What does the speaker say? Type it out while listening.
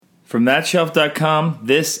From thatshelf.com,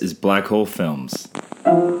 this is Black Hole Films.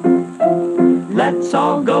 Let's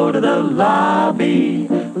all go to the lobby.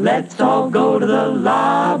 Let's all go to the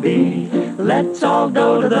lobby. Let's all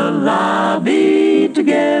go to the lobby to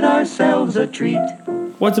get ourselves a treat.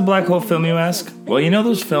 What's a black hole film, you ask? Well, you know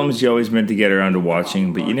those films you always meant to get around to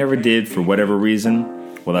watching, but you never did for whatever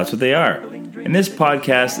reason? Well, that's what they are. And this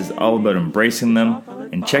podcast is all about embracing them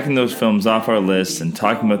and checking those films off our lists and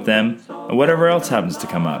talking about them and whatever else happens to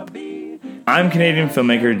come up. I'm Canadian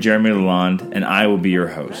filmmaker Jeremy Lalonde, and I will be your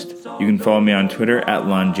host. You can follow me on Twitter at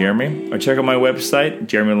LonJeremy, or check out my website,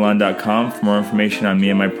 jeremylalonde.com, for more information on me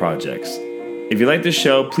and my projects. If you like this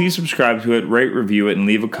show, please subscribe to it, rate, review it, and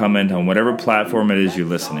leave a comment on whatever platform it is you're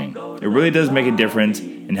listening. It really does make a difference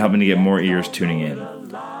in helping to get more ears tuning in.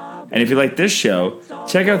 And if you like this show,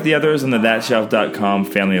 check out the others on the thatshelf.com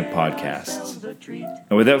family of podcasts.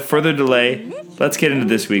 And without further delay, let's get into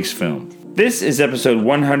this week's film. This is episode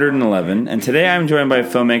 111, and today I'm joined by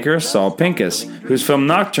filmmaker Saul Pincus, whose film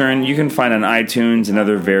Nocturne you can find on iTunes and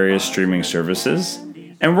other various streaming services.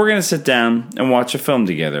 And we're going to sit down and watch a film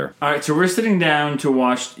together. Alright, so we're sitting down to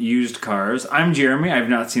watch Used Cars. I'm Jeremy. I've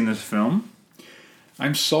not seen this film.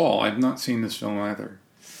 I'm Saul. I've not seen this film either.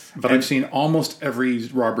 But I've seen almost every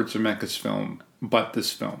Robert Zemeckis film but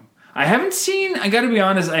this film. I haven't seen, I gotta be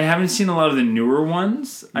honest, I haven't seen a lot of the newer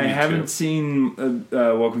ones. I haven't seen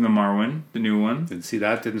Welcome to Marwen, the new one. Didn't see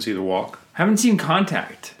that, didn't see The Walk. Haven't seen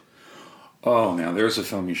Contact. Oh, now there's a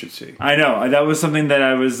film you should see. I know, that was something that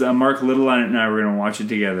I was, Mark Little and I were going to watch it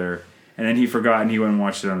together, and then he forgot and he went and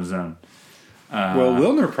watched it on his own. Well,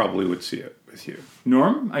 Wilner probably would see it with you.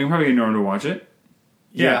 Norm? I can probably get Norm to watch it.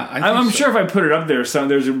 Yeah, I'm sure if I put it up there,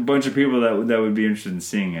 there's a bunch of people that would be interested in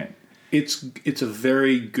seeing it. It's a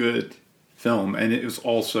very good film, and it was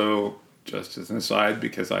also, just as an aside,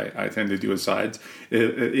 because I tend to do asides,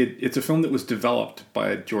 it's a film that was developed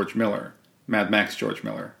by George Miller, Mad Max George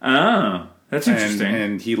Miller. Oh, that's interesting.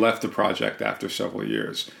 And he left the project after several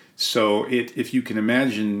years. So if you can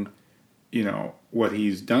imagine, what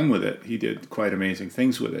he's done with it, he did quite amazing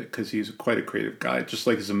things with it, because he's quite a creative guy. Just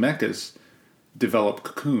like Zemeckis developed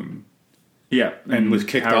Cocoon. Yeah. And was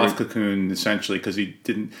kicked off Cocoon, essentially, because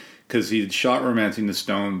he had shot Romancing the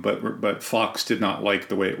Stone, but Fox did not like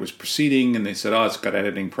the way it was proceeding, and they said, it's got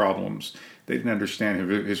editing problems. They didn't understand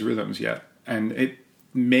his rhythms yet. And it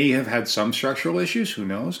may have had some structural issues, who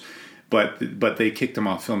knows? But they kicked him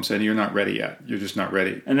off film, saying, you're not ready yet. You're just not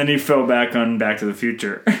ready. And then he fell back on Back to the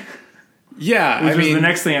Future. Yeah. Which was the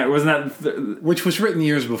next thing, wasn't that... Which was written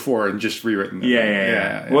years before and just rewritten.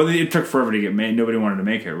 Yeah. Well, it took forever to get made. Nobody wanted to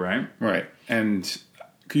make it, right? Right. And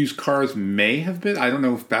Used Cars may have been. I don't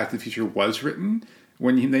know if Back to the Future was written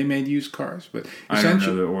when they made Used Cars, but I don't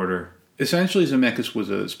know the order. Essentially, Zemeckis was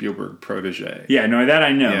a Spielberg protege. Yeah, no, that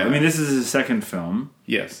I know. Yeah. I mean, this is his second film.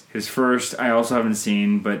 Yes. His first, I also haven't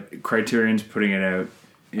seen, but Criterion's putting it out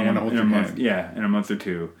in a month. Yeah, in a month or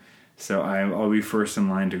two. So I'll be first in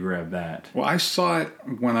line to grab that. Well, I saw it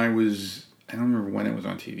when I don't remember when it was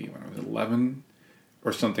on TV, when I was 11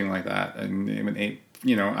 or something like that. And I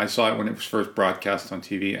saw it when it was first broadcast on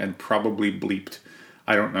TV and probably bleeped.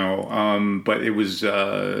 I don't know. But it was,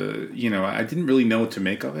 I didn't really know what to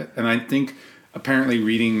make of it. And I think apparently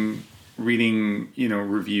reading,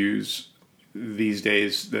 reviews these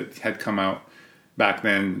days that had come out back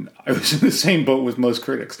then, I was in the same boat with most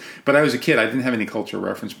critics. But I was a kid. I didn't have any cultural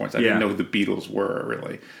reference points. I didn't know who the Beatles were,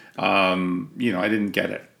 really. I didn't get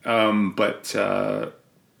it. So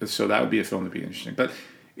that would be a film to be interesting. But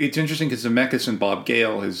it's interesting because Zemeckis and Bob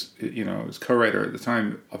Gale, his co-writer at the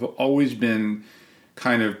time, have always been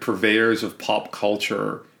kind of purveyors of pop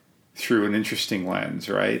culture through an interesting lens,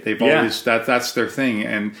 right? They've always that's their thing.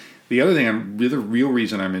 And the other thing, the real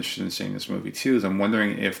reason I'm interested in seeing this movie too is I'm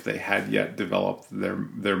wondering if they had yet developed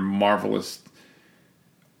their marvelous,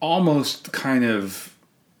 almost kind of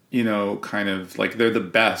like they're the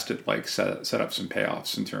best at like setups and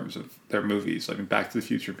payoffs in terms of their movies. I mean, Back to the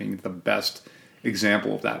Future being the best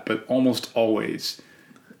example of that, but almost always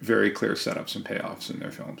very clear setups and payoffs in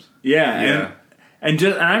their films. Yeah.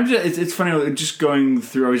 It's funny, just going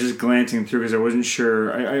through, I was just glancing through because I wasn't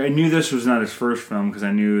sure. I knew this was not his first film because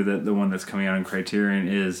I knew that the one that's coming out on Criterion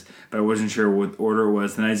is, but I wasn't sure what order it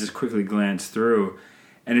was. And I just quickly glanced through,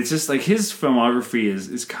 and it's just like his filmography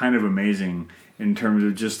is kind of amazing in terms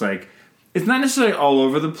of just like, it's not necessarily all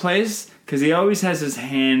over the place because he always has his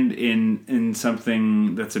hand in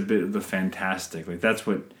something that's a bit of the fantastic. Like that's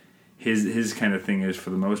what his kind of thing is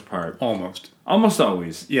for the most part. Almost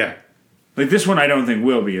always. Yeah. Like this one, I don't think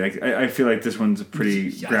will be. Like I feel like this one's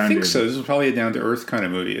pretty grounded. I think so. This is probably a down to earth kind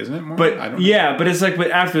of movie, isn't it? More? But I don't know. But it's like,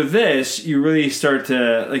 but after this, you really start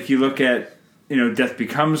to like you look at Death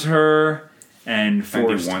Becomes Her and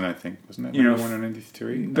Forrest. 91, I think, wasn't it? 91 or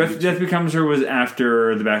 93? Death Becomes Her was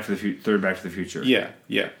after the third Back to the Future.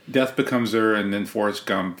 Yeah. Death Becomes Her, and then Forrest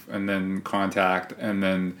Gump, and then Contact, and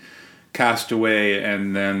then Castaway,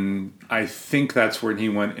 and then I think that's when he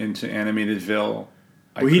went into Animatedville.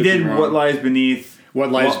 Well, he did What Lies Beneath.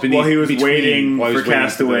 What Lies Beneath. While he was waiting for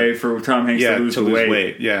Castaway for Tom Hanks to lose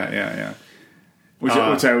weight. Yeah. Which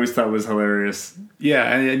I always thought was hilarious. Yeah,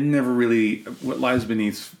 and it never really... What Lies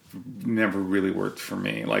Beneath never really worked for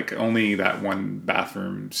me. Like, only that one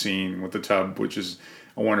bathroom scene with the tub, which is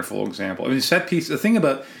a wonderful example. I mean, set piece... The thing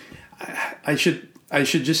about... I should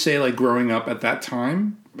just say, like, growing up at that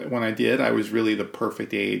time, when I did, I was really the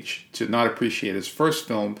perfect age to not appreciate his first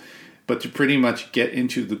film, but to pretty much get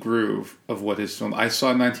into the groove of what his film... I saw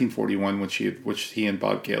 1941, which he and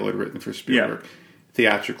Bob Gale had written for Spielberg,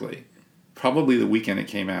 theatrically. Probably the weekend it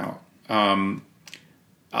came out.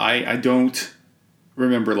 I don't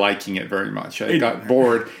remember liking it very much. I got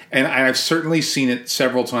bored, and I've certainly seen it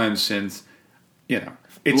several times since.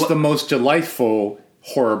 It's the most delightful,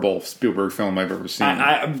 horrible Spielberg film I've ever seen.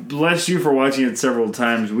 I bless you for watching it several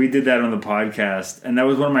times. We did that on the podcast, and that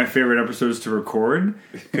was one of my favorite episodes to record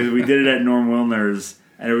because we did it at Norm Wilner's,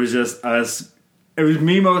 and it was just us. It was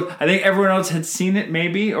me. I think everyone else had seen it,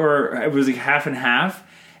 maybe, or it was like half and half.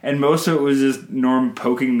 And most of it was just Norm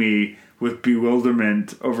poking me with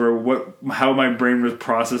bewilderment over how my brain was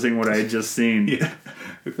processing what I had just seen. Yeah,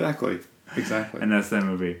 exactly. And that's that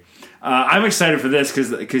movie. I'm excited for this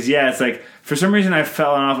because it's like, for some reason I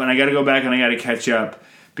fell off and I got to go back and I got to catch up.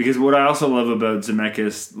 Because what I also love about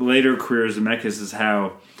Zemeckis, later career Zemeckis, is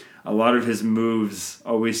how a lot of his moves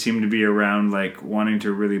always seem to be around like wanting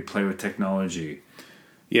to really play with technology.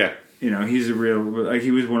 Yeah. He's he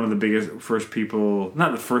was one of the first people,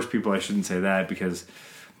 not the first people, I shouldn't say that, because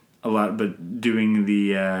but doing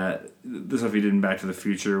the stuff he did in Back to the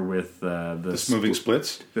Future with the moving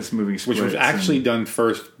splits. This moving splits. Which was actually done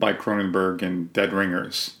first by Cronenberg and Dead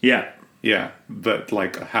Ringers. Yeah. Yeah, but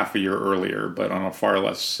like half a year earlier, but on a far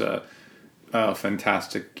less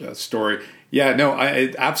fantastic story. Yeah, no,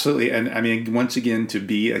 I absolutely, and I mean, once again, to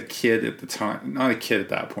be a kid at the time, not a kid at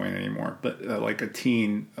that point anymore, but like a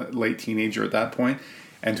late teenager at that point,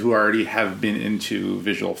 and who already have been into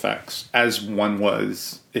visual effects, as one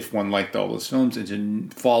was, if one liked all those films,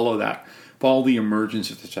 and to follow the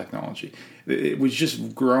emergence of the technology. It was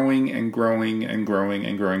just growing and growing and growing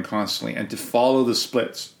and growing constantly, and to follow the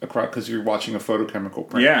splits across, because you're watching a photochemical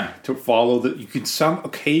print. Yeah. To follow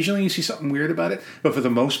occasionally you see something weird about it, but for the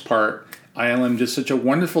most part, ILM did such a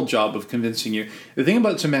wonderful job of convincing you. The thing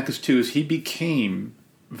about Zemeckis too is he became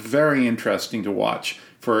very interesting to watch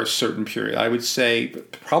for a certain period. I would say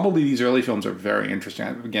probably these early films are very interesting.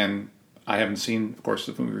 Again, I haven't seen, of course,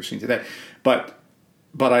 the film we're seeing today, but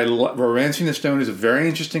Romancing the Stone is a very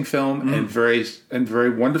interesting film and very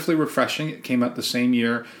wonderfully refreshing. It came out the same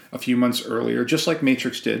year, a few months earlier, just like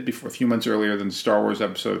Matrix did, a few months earlier than Star Wars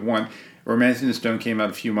Episode 1. Romancing the Stone came out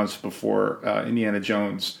a few months before Indiana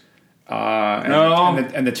Jones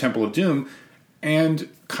and the Temple of Doom. And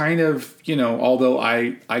kind of, although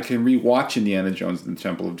I can rewatch Indiana Jones and the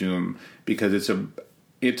Temple of Doom because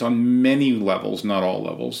it's on many levels, not all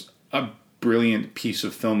levels, a brilliant piece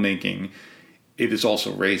of filmmaking. It is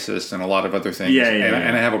also racist and a lot of other things.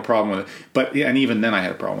 And I have a problem with it. But and even then I had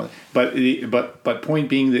a problem with it. But point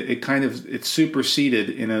being that it's superseded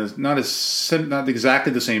in not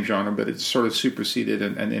exactly the same genre, but it's sort of superseded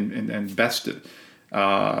and bested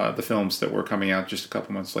the films that were coming out just a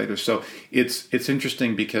couple months later. So it's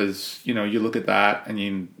interesting because you look at that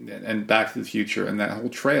and Back to the Future and that whole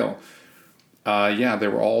trail. They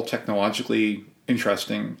were all technologically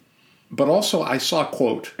interesting. But also, I saw a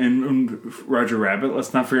quote. And Roger Rabbit.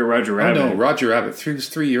 Let's not forget Roger Rabbit. Oh, no, Roger Rabbit.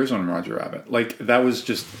 3 years on Roger Rabbit. Like, that was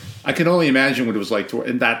just... I can only imagine what it was like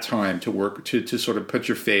in that time to work, to sort of put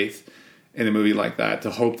your faith in a movie like that,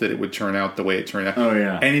 to hope that it would turn out the way it turned out. Oh,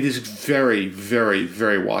 yeah. And it is very, very,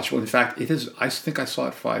 very watchable. In fact, it is... I think I saw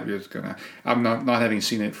it 5 years ago now. I'm not having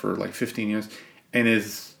seen it for like 15 years. And it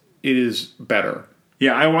is better.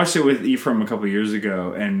 Yeah, I watched it with Ephraim a couple years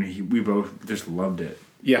ago, and we both just loved it.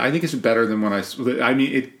 Yeah, I think it's better than when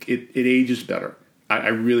it ages better. I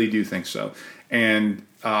really do think so. And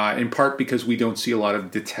in part because we don't see a lot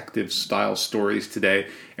of detective-style stories today,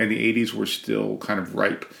 and the 80s were still kind of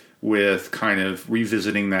ripe with kind of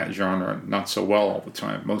revisiting that genre not so well all the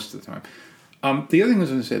time, most of the time. The other thing I was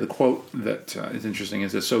going to say, the quote that is interesting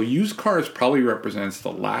is this. So used cars probably represents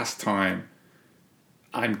the last time,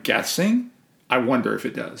 I'm guessing, I wonder if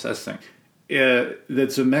it does, that's the thing, that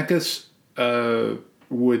Zemeckis...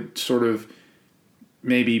 would sort of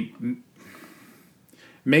maybe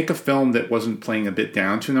make a film that wasn't playing a bit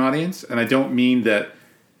down to an audience. And I don't mean that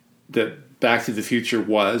Back to the Future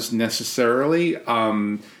was necessarily,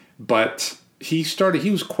 but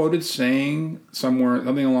he was quoted saying somewhere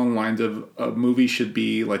something along the lines of a movie should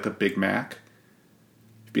be like a Big Mac,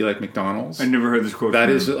 be like McDonald's. I never heard this quote. That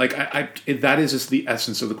is like that is just the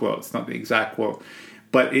essence of the quote. It's not the exact quote,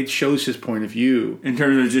 but it shows his point of view in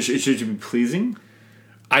terms of just it should be pleasing.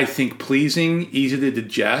 I think pleasing, easy to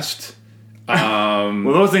digest. Well,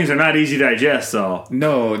 those things are not easy to digest, so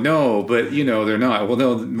no, but they're not. Well,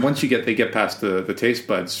 no, once they get past the taste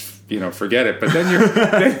buds, forget it. But then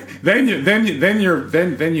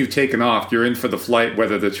you've taken off. You're in for the flight,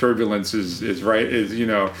 whether the turbulence is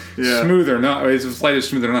smooth or not. Is the flight is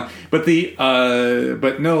smooth or not? But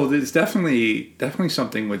but no, there's definitely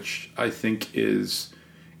something which I think is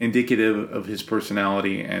indicative of his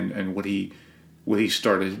personality and what he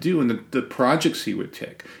started to do and the projects he would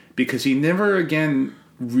take. Because he never again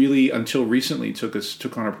really until recently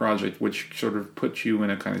took on a project which sort of put you in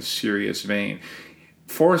a kind of serious vein.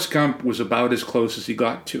 Forrest Gump was about as close as he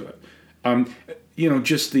got to it.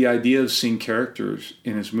 Just the idea of seeing characters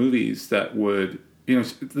in his movies that would,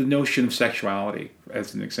 the notion of sexuality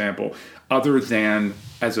as an example, other than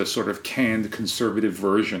as a sort of canned conservative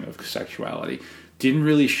version of sexuality, didn't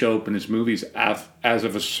really show up in his movies as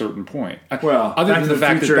of a certain point. Well, other than the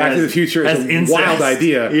fact that Back to the Future is a wild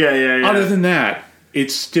idea. Yeah. Other than that,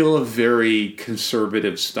 it's still a very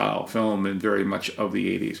conservative style film and very much of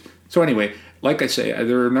the 80s. So anyway, like I say,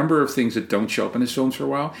 there are a number of things that don't show up in his films for a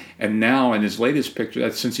while. And now in his latest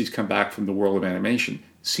picture, since he's come back from the world of animation,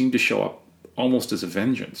 seem to show up almost as a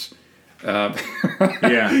vengeance. Yeah.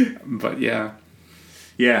 But yeah.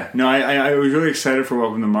 Yeah, no, I was really excited for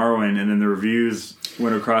Welcome to Morrowind, and then the reviews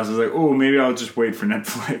went across. I was like, oh, maybe I'll just wait for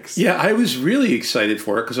Netflix. Yeah, I was really excited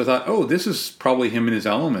for it because I thought, oh, this is probably him in his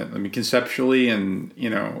element. I mean, conceptually and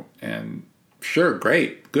sure,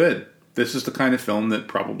 great, good. This is the kind of film that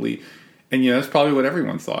probably, and that's probably what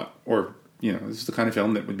everyone thought. Or, this is the kind of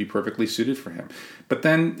film that would be perfectly suited for him. But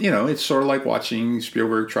then, it's sort of like watching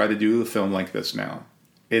Spielberg try to do a film like this now.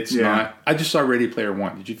 It's not. I just saw Ready Player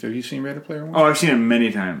One. Have you seen Ready Player One? Oh, I've seen it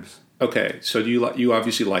many times. Okay, so you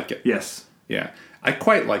obviously like it. Yes. Yeah, I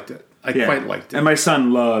quite liked it. I quite liked it, and my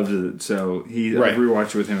son loves it. So I've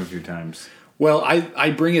rewatched it with him a few times. Well,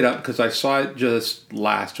 I bring it up because I saw it just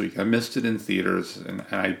last week. I missed it in theaters, and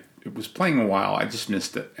it was playing a while. I just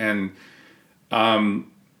missed it, and I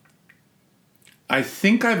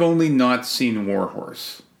think I've only not seen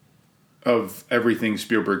Warhorse of everything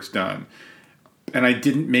Spielberg's done. And I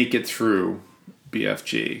didn't make it through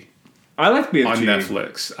BFG. I like BFG. On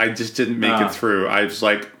Netflix. I just didn't make it through. I was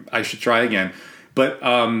like, I should try again. But,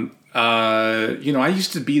 I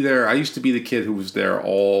used to be there. I used to be the kid who was there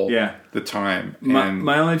all the time. And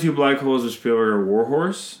my only two black holes of Spielberg are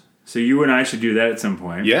Warhorse. So you and I should do that at some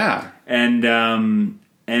point. Yeah. And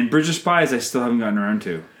Bridge of Spies I still haven't gotten around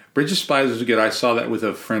to. Bridge of Spies was good. I saw that with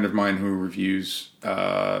a friend of mine who reviews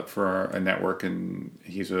for a network, and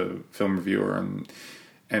he's a film reviewer,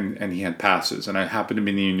 and he had passes. And I happened to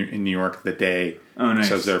be in New York the day. Oh, nice.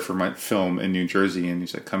 So I was there for my film in New Jersey, and he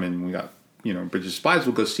said, "Come in. We got Bridge of Spies.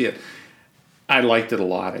 We'll go see it." I liked it a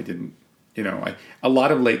lot. I didn't, a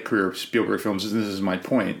lot of late career Spielberg films. And this is my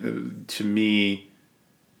point. To me,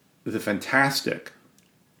 the fantastic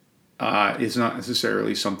is not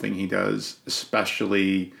necessarily something he does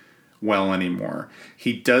especially well anymore.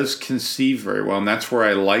 He does conceive very well, and that's where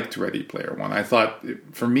I liked Ready Player One. I thought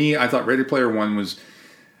Ready Player One was,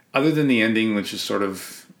 other than the ending, which is sort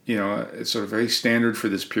of, it's sort of very standard for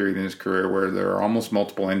this period in his career where there are almost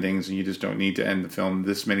multiple endings and you just don't need to end the film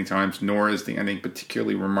this many times, nor is the ending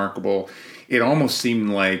particularly remarkable. It almost seemed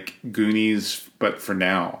like Goonies, but for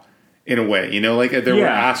now. In a way, like there were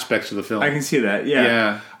aspects of the film. I can see that,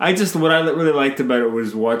 yeah. What I really liked about it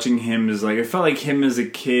was watching him as I felt like him as a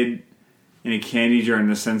kid in a candy jar in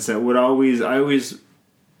the sense that I always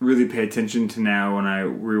really pay attention to now when I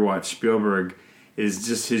rewatch Spielberg is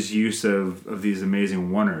just his use of these amazing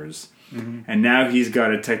oneers. Mm-hmm. And now he's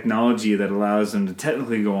got a technology that allows him to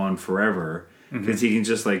technically go on forever because he can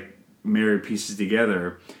just marry pieces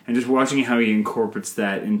together. And just watching how he incorporates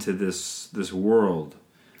that into this world.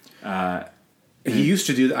 He used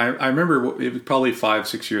to do that. I remember it was probably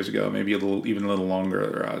 5-6 years ago, maybe even a little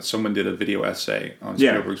longer. Someone did a video essay on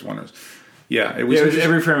Spielberg's Wonders. Yeah, it was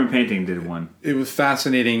every frame of painting did one. It was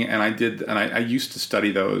fascinating, and I used to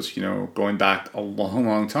study those. Going back a long,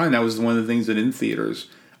 long time. That was one of the things that in theaters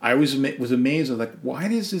I was amazed. I was like, why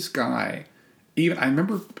does this guy? I don't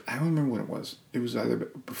remember what it was. It was either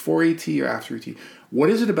before E.T. or after E.T. What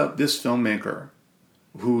is it about this filmmaker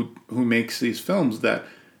who makes these films that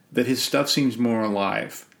that his stuff seems more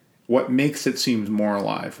alive. What makes it seem more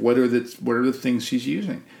alive? What are the things he's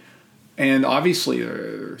using? And obviously,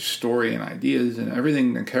 story and ideas and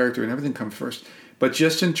everything, and character and everything comes first. But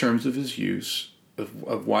just in terms of his use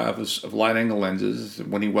of wide angle lenses,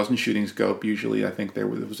 when he wasn't shooting scope, usually I think it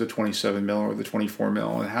was a 27 mil or the 24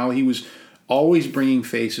 mil, and how he was always bringing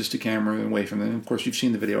faces to camera and away from them. Of course, you've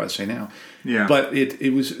seen the video essay now. Yeah. But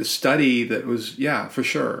it was a study that was, yeah, for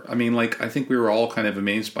sure. I mean, like, I think we were all kind of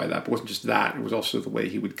amazed by that. But it wasn't just that. It was also the way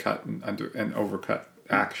he would cut and overcut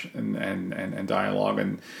action and dialogue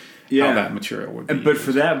and how that material would be. But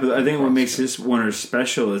for that, I think what makes this Warner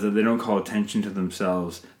special is that they don't call attention to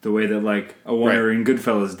themselves the way that like a Warner in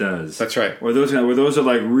Goodfellas does. That's right. Where those are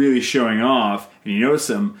like really showing off, and you notice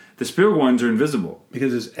them. The Spielberg ones are invisible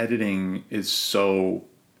because his editing is so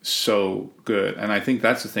good, and I think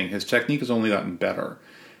that's the thing. His technique has only gotten better.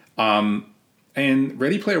 And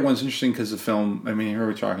Ready Player One's interesting because the film. I mean, here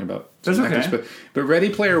we're talking about Zemeckis, okay. but Ready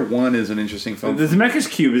Player One is an interesting film. The Zemeckis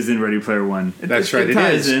cube is in Ready Player One. That's right, it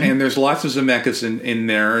is, and there's lots of Zemeckis in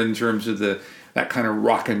there in terms of that kind of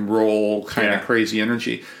rock and roll kind of crazy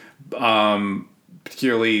energy.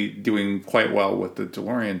 Particularly doing quite well with the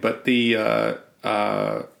DeLorean, but we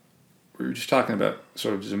were just talking about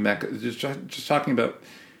sort of Zemeckis, just talking about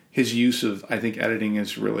his use of, I think, editing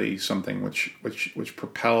is really something which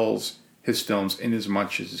propels his films in as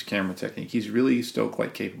much as his camera technique. He's really still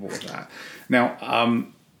quite capable of that. Now,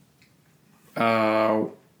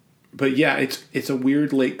 but yeah, it's a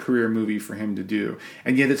weird late career movie for him to do,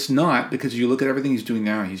 and yet it's not, because you look at everything he's doing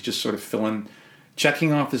now. He's just sort of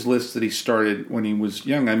checking off his list that he started when he was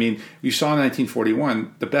young. I mean, you saw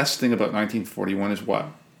 1941. The best thing about 1941 is what?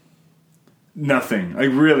 Nothing. Like,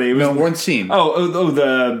 really, it was one scene. I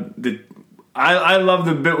love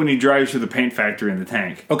the bit when he drives through the paint factory in the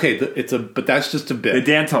tank. Okay, but that's just a bit. The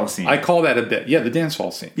dance hall scene. I call that a bit. Yeah, the dance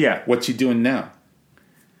hall scene. Yeah. What's he doing now?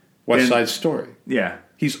 West Side Story. Yeah.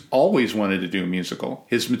 He's always wanted to do a musical.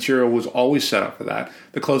 His material was always set up for that.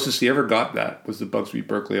 The closest he ever got that was the Bugsby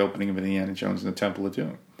Berkeley opening of Indiana Jones and the Temple of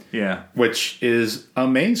Doom. Yeah. Which is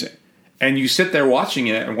amazing. And you sit there watching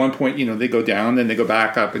it, at one point, they go down, then they go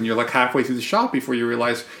back up, and you're like halfway through the shot before you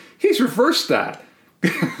realize he's reversed that.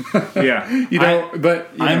 Yeah.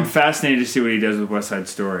 I'm fascinated to see what he does with West Side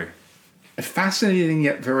Story. Fascinating,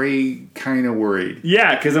 yet very kind of worried.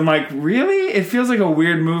 Yeah, because I'm like, really? It feels like a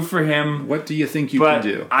weird move for him. What do you think you can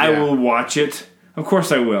do? I will watch it. Of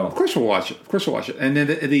course I will. Of course we'll watch it. And then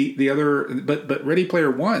the other, but Ready Player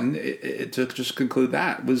One, to just conclude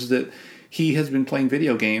that, was that he has been playing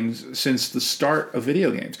video games since the start of video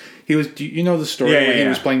games. He was, do you know the story where he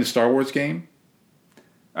was playing the Star Wars game?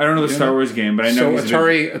 I don't know the Star Wars game, but I know. So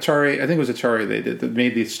Atari, I think it was Atari that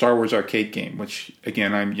made the Star Wars arcade game, which,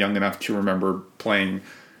 again, I'm young enough to remember playing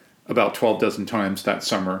about 12 dozen times that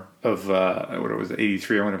summer of,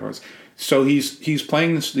 83 or whatever it was. So he's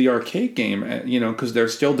playing the arcade game, because they're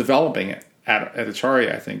still developing it at Atari,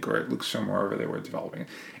 I think, or at Lucasfilm, wherever they were developing it.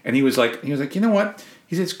 And he was like, you know what?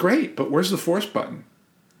 He said, it's great, but where's the Force button?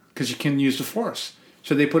 Because you can use the Force.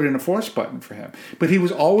 So they put in a Force button for him. But he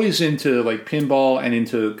was always into like pinball and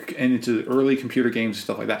into early computer games and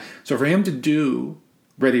stuff like that. So for him to do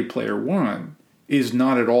Ready Player One is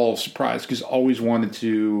not at all a surprise, because always wanted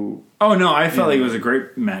to. Oh no, I felt like it was a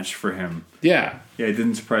great match for him. Yeah. Yeah, it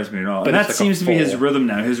didn't surprise me at all. But and that seems to be his rhythm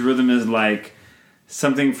now. His rhythm is like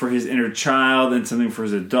something for his inner child and something for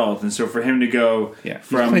his adult. And so for him to go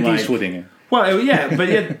from Clint Eastwooding it. Well, yeah, but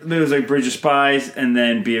there was like Bridge of Spies and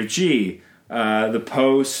then BFG. The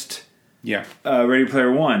Post, Ready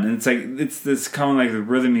Player One, and it's like it's kind of like the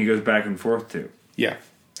rhythm he goes back and forth to. Yeah,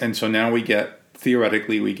 and so now we get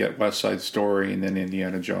West Side Story and then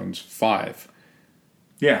Indiana Jones 5.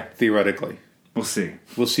 Yeah, theoretically, we'll see.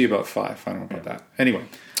 We'll see about 5. I don't know about that. Anyway,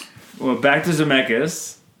 well, back to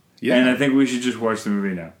Zemeckis. Yeah, and I think we should just watch the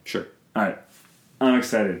movie now. Sure. All right, I'm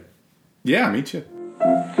excited. Yeah, me too.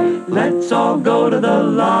 Let's all go to the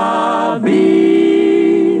lobby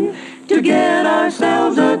to get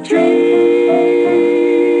ourselves a treat.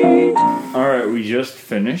 All right, we just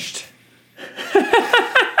finished.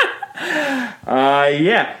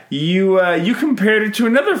 You compared it to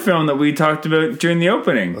another film that we talked about during the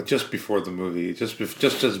opening. Well, just before the movie, just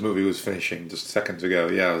as the movie was finishing, just seconds ago.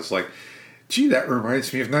 Yeah, I was like, gee, that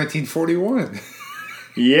reminds me of 1941.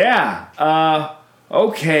 Yeah.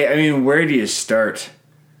 Okay, I mean, where do you start?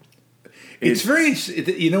 It's very.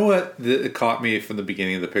 You know what? It caught me from the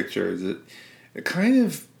beginning of the picture is that it kind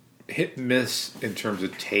of hit and miss in terms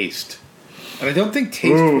of taste. And I don't think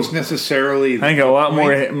taste was necessarily. I think a lot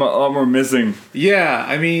more missing. Yeah,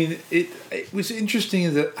 I mean, it was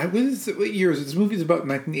interesting that what year is it? This movie's about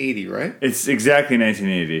 1980, right? It's exactly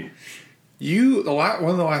 1980.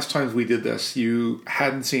 One of the last times we did this, you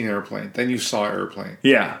hadn't seen Airplane. Then you saw Airplane.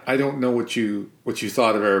 Yeah. I don't know what you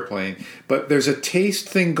thought of Airplane, but there's a taste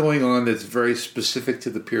thing going on that's very specific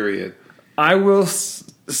to the period. I will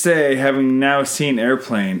say, having now seen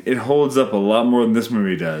Airplane, it holds up a lot more than this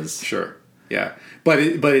movie does. Sure. Yeah, but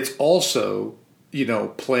it's also,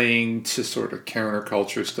 playing to sort of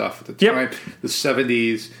counterculture stuff at the time. The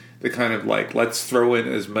 70s, the kind of like, let's throw in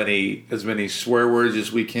as many swear words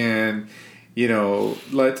as we can,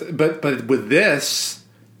 but with this,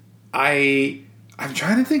 I'm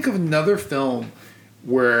trying to think of another film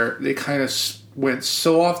where they kind of went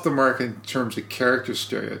so off the mark in terms of character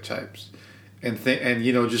stereotypes and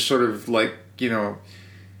just sort of like, I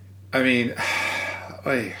mean,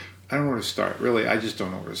 I don't know where to start. Really, I just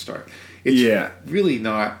don't know where to start. It's really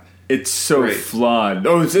not. It's so great. Flawed.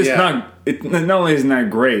 Oh, it's not. It not only is not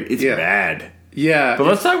great, it's bad. Yeah, but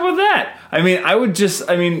let's talk about that. I mean,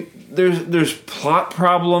 there's plot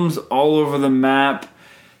problems all over the map.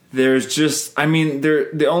 There's just,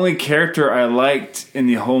 the only character I liked in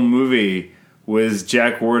the whole movie was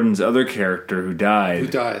Jack Warden's other character who died. Who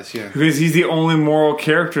dies? Yeah, because he's the only moral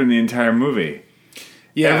character in the entire movie.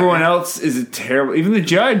 Yeah, everyone else is a terrible. Even the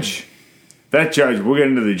judge. That judge. We'll get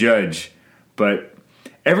into the judge, but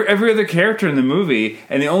every other character in the movie,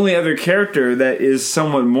 and the only other character that is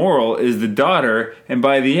somewhat moral is the daughter. And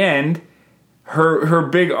by the end, her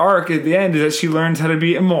big arc at the end is that she learns how to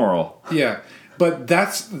be immoral. Yeah, but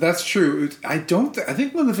that's true. I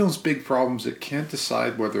think one of the film's big problems, it can't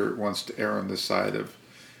decide whether it wants to err on the side of,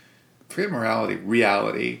 forget morality,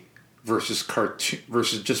 reality. Versus cartoon,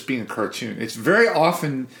 versus just being a cartoon. It's very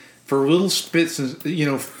often for little spits and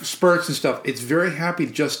spurts and stuff. It's very happy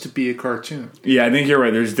just to be a cartoon. Yeah, I think you're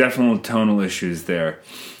right. There's definitely tonal issues there.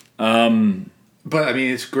 But I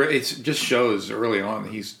mean, it's great. It just shows early on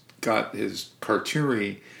he's got his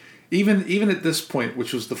cartoonery. Even at this point,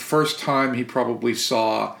 which was the first time he probably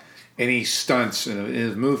saw any stunts in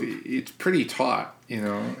his movie, it's pretty taut.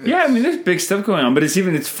 Yeah, I mean, there's big stuff going on, but it's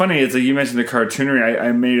funny. It's like you mentioned the cartoonery.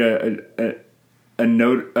 I made a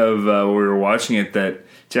note of when we were watching it that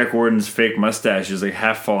Jack Warden's fake mustache is like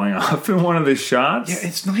half falling off in one of the shots. Yeah,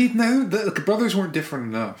 it's not even the brothers weren't different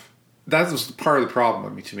enough. That was part of the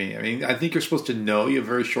problem to me. I mean, I think you're supposed to know. You have a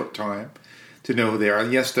very short time to know who they are.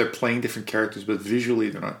 And yes, they're playing different characters, but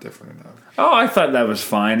visually they're not different enough. Oh, I thought that was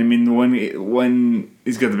fine. I mean, when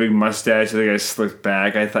he's got the big mustache, the guy slicked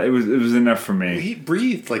back. I thought it was enough for me. He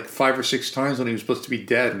breathed like 5 or 6 times when he was supposed to be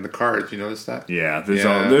dead in the cards. You notice that? Yeah,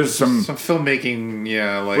 there's some filmmaking.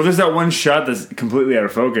 Yeah, like there's that one shot that's completely out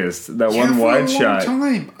of focus. That one wide shot.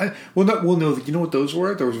 Time. No. You know what those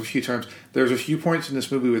were? There was a few times. There's a few points in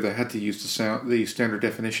this movie where they had to use the standard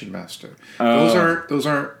definition master. Those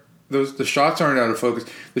aren't. The shots aren't out of focus.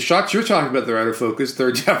 The shots you're talking about, they're out of focus.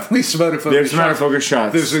 They're definitely some out of focus. There's some out of focus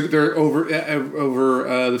shots. They're over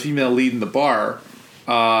the female lead in the bar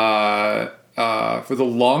for the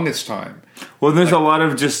longest time. Well, there's a lot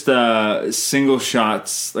of just single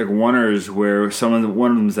shots, like oneers, where one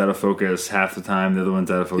of them's out of focus half the time, the other one's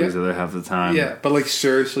out of focus the other half the time. Yeah, but like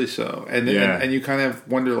seriously so. And you kind of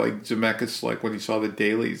wonder, like Zemeckis, like when he saw the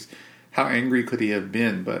dailies, how angry could he have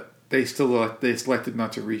been? But they selected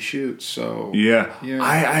not to reshoot. So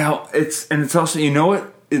it's also, you know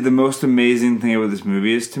what the most amazing thing about this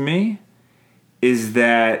movie is to me is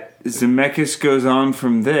that Zemeckis goes on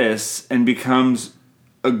from this and becomes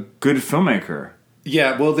a good filmmaker.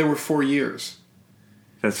 Yeah, well, there were 4 years.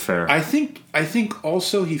 That's fair. I think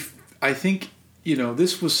also this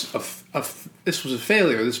was a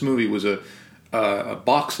failure. This movie was a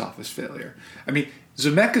box office failure. I mean,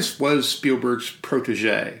 Zemeckis was Spielberg's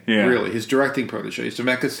protege, really, his directing protege.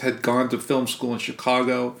 Zemeckis had gone to film school in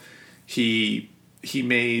Chicago. He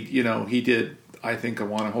made, he did, I think, I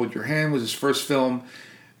Want to Hold Your Hand was his first film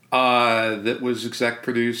that was exec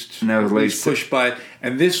produced. And that was late pushed by,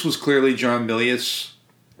 and this was clearly John Milius,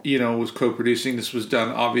 was co-producing. This was done,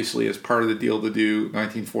 obviously, as part of the deal to do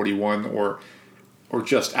 1941 or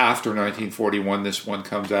just after 1941. This one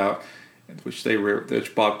comes out, which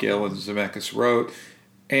Bob Gale and Zemeckis wrote,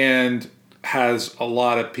 and has a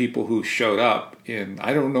lot of people who showed up in.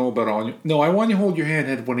 I don't know about all. No, I Want You to Hold Your Hand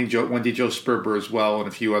had Wendy Jo Sperber as well, and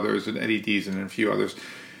a few others, and Eddie Deason and a few others.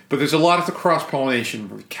 But there's a lot of the cross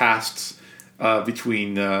pollination casts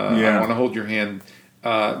between I Want to Hold Your Hand,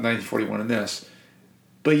 1941, and this.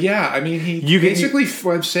 But yeah, I mean,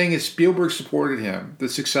 what I'm saying is Spielberg supported him. The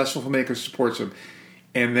successful filmmaker supports him,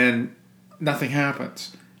 and then nothing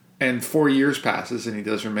happens. and 4 years passes, and he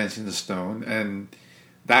does Romancing the Stone, and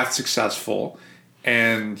that's successful,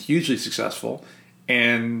 and hugely successful,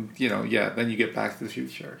 and then you get Back to the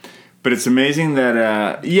Future. But it's amazing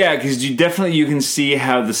that, because you can see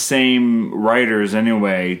how the same writers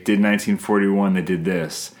anyway did 1941 that did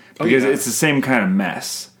this. Because it's the same kind of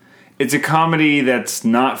mess. It's a comedy that's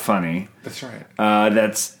not funny. That's right.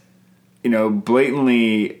 That's,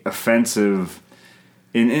 blatantly offensive.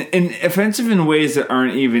 Offensive in ways that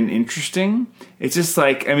aren't even interesting. It's just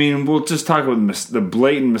like, we'll just talk about the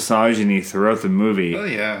blatant misogyny throughout the movie. Oh,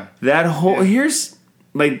 yeah. That whole, here's...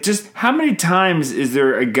 Like, just how many times is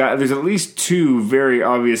there a guy... There's at least two very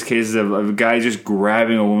obvious cases of a guy just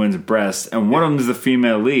grabbing a woman's breast, and one of them is the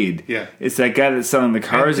female lead. Yeah. It's that guy that's selling the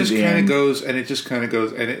cars at the end. It just kind of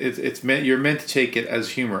goes, and it's meant... You're meant to take it as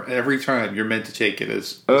humor. Every time, you're meant to take it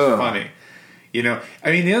as funny. The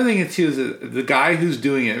other thing, too, is that the guy who's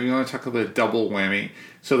doing it... We want to talk about a double whammy.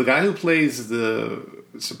 So the guy who plays the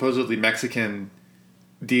supposedly Mexican...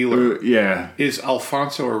 dealer is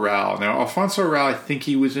Alfonso Arrau. Now, Alfonso Arrau, I think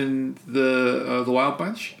he was in the Wild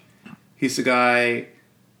Bunch. He's the guy.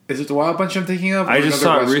 Is it the Wild Bunch I'm thinking of? I just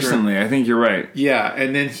saw it recently. I think you're right. Yeah,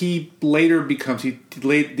 and then he later becomes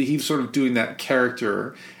he's sort of doing that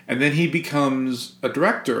character, and then he becomes a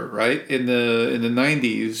director, right? In the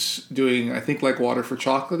 90s, doing I think Like Water for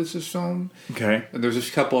Chocolate is his film. Okay, and there's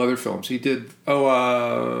a couple other films he did.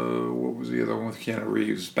 What was the other one with Keanu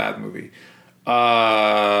Reeves? Bad movie.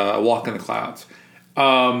 Walk in the Clouds.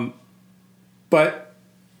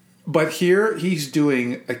 But here he's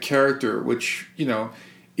doing a character which,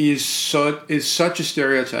 is such a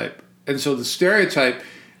stereotype. And so the stereotype,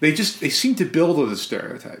 they seem to build on the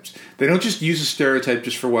stereotypes. They don't just use a stereotype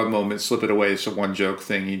just for one moment, slip it away as a one joke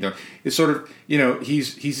thing. It's sort of,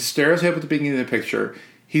 he's a stereotype at the beginning of the picture.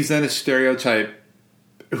 He's then a stereotype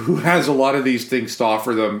who has a lot of these things to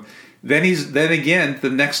offer them. Then again, the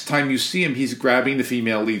next time you see him, he's grabbing the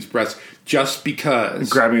female lead's breast just because.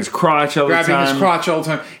 Grabbing his crotch all the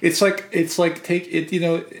time. It's like take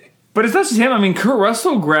it, But it's not just him. Kurt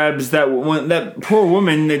Russell grabs that poor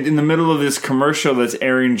woman in the middle of this commercial that's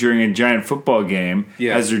airing during a giant football game,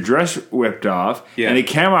 has her dress whipped off, and the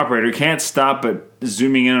camera operator can't stop but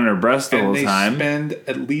zooming in on her breast the whole time. And they spend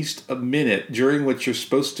at least a minute during which you're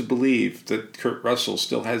supposed to believe that Kurt Russell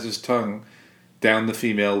still has his tongue down the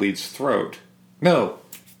female lead's throat. No.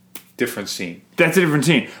 Different scene. That's a different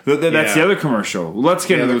scene. That's the other commercial. Let's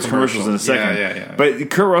get into those commercials in a second. Yeah. But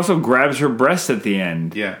Kurt Russell grabs her breast at the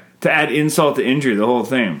end. Yeah. To add insult to injury, the whole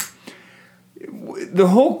thing. The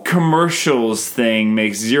whole commercials thing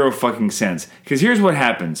makes zero fucking sense. Because here's what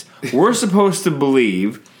happens. We're supposed to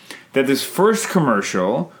believe that this first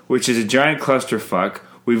commercial, which is a giant clusterfuck,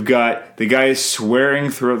 we've got the guy swearing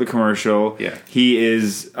throughout the commercial. Yeah. He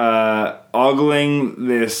is ogling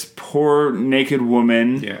this poor naked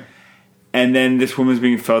woman. Yeah. And then this woman's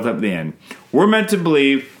being felt up at the end. We're meant to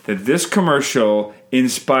believe that this commercial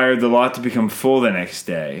inspired the lot to become full the next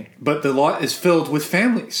day. But the lot is filled with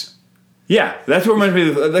families. Yeah, that's what we're meant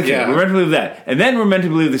to believe. We're meant to believe that. And then we're meant to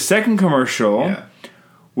believe the second commercial,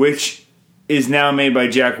 which is now made by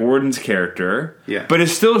Jack Warden's character, but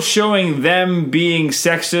is still showing them being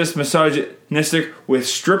sexist, misogynistic, with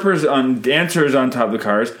dancers on top of the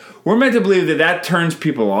cars. We're meant to believe that turns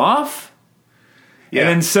people off. Yeah, and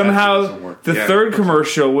then somehow the third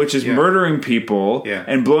commercial, which is murdering people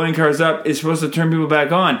and blowing cars up, is supposed to turn people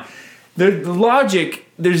back on. There's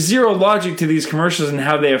zero logic to these commercials and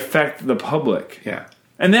how they affect the public. Yeah.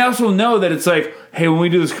 And they also know that it's like, hey, when we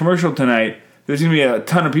do this commercial tonight, there's going to be a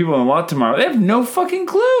ton of people in the lot tomorrow. They have no fucking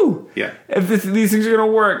clue if these things are going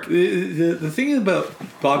to work. The thing about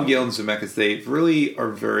Bob Gale and Zemeckis, they really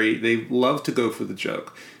are they love to go for the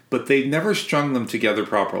joke. But they never strung them together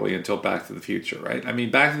properly until Back to the Future,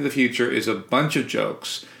 right? Back to the Future is a bunch of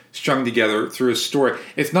jokes strung together through a story.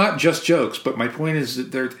 It's not just jokes, but my point is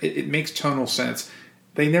that it makes tonal sense.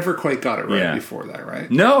 They never quite got it right before that,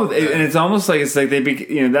 right? No, and it's almost like Back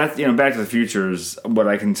to the Future is what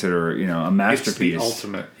I consider, a masterpiece. It's the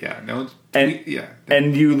ultimate,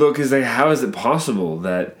 And you look as like, how is it possible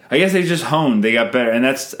that I guess they just honed, they got better, and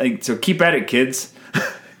that's so keep at it, kids.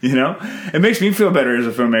 It makes me feel better as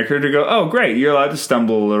a filmmaker to go, oh, great, you're allowed to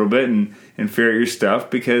stumble a little bit and figure out your stuff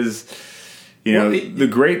because, the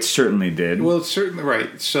greats certainly did. Well, it's certainly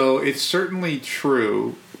right. So it's certainly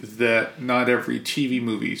true that not every TV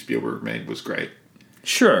movie Spielberg made was great.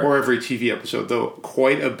 Sure. Or every TV episode, though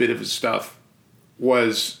quite a bit of his stuff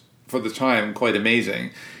was, for the time, quite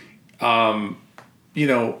amazing. But...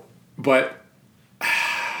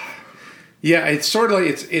 Yeah, it's sort of like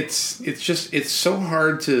it's so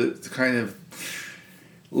hard to kind of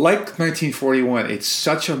like 1941, it's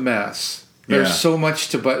such a mess. There's so much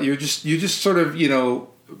to, but you're just sort of,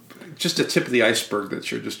 just a tip of the iceberg that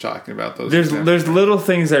you're just talking about. There's little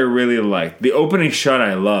things I really like. The opening shot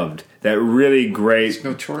I loved. That really great it's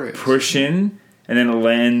notorious. Push in, and then it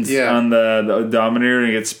lands on the odometer and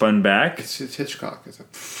it gets spun back. It's Hitchcock.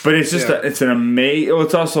 But it's just it's an amazing.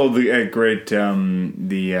 It's also the great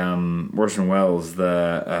Orson Welles,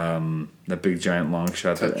 the big giant long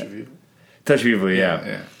shot. Touch of Evil,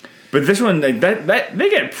 yeah. But this one, like, that they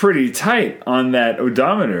get pretty tight on that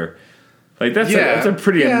odometer. Like that's a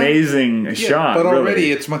pretty amazing shot. But already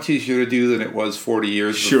really. It's much easier to do than it was 40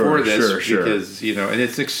 years before this because and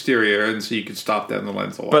it's exterior, and so you can stop that in the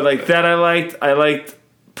lens a lot. But like that, I liked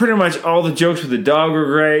pretty much all the jokes with the dog were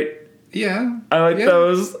great. Yeah, I like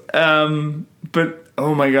those. But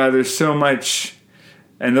oh my god, there's so much,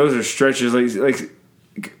 and those are stretches. Like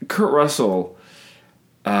Kurt Russell.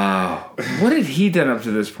 What had he done up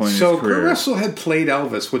to this point in his career? Kurt Russell had played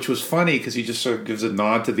Elvis, which was funny because he just sort of gives a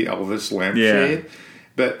nod to the Elvis lampshade. Yeah.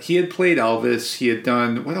 But he had played Elvis. He had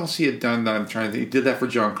done... What else he had done that I'm trying to think? He did that for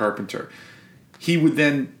John Carpenter. He would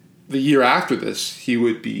then... The year after this, he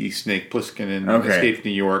would be Snake Plissken in Escape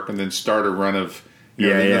New York and then start a run of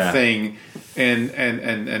The Thing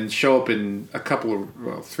and show up in a couple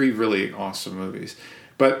of... 3 really awesome movies.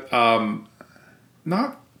 But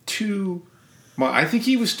not too... Well, I think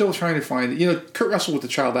he was still trying to find... Kurt Russell was a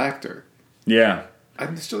child actor. Yeah. He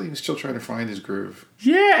was still trying to find his groove.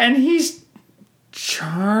 Yeah, and he's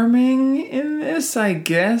charming in this, I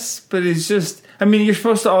guess. But it's just... I mean, you're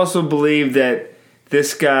supposed to also believe that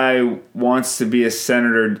this guy wants to be a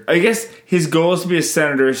senator. I guess his goal is to be a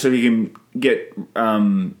senator so he can get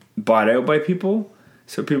bought out by people.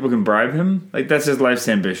 So people can bribe him. Like, that's his life's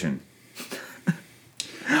ambition.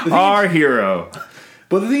 Our hero.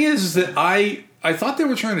 But the thing is that I thought they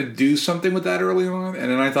were trying to do something with that early on,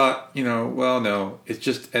 and then I thought, well, no, it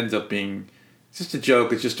just ends up being just a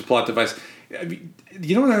joke. It's just a plot device. I mean,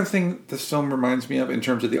 another thing this film reminds me of in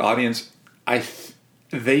terms of the audience?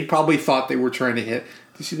 They probably thought they were trying to hit. Do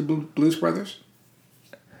you see the Blues Brothers?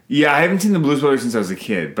 Yeah, I haven't seen the Blues Brothers since I was a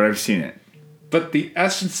kid, but I've seen it. But the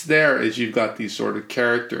essence there is you've got these sort of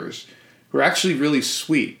characters who are actually really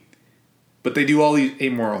sweet, but they do all these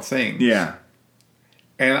amoral things. Yeah.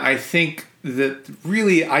 And I think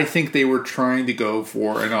they were trying to go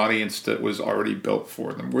for an audience that was already built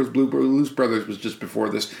for them. Whereas Blues Brothers was just before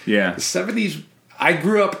this. Yeah. The 70s, I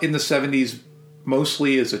grew up in the 70s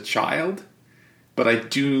mostly as a child, but I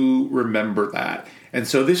do remember that. And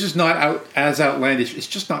so this is not as outlandish. It's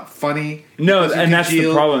just not funny. No, and that's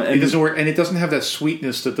the problem. It doesn't work, and it doesn't have that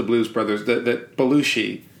sweetness that the Blues Brothers, that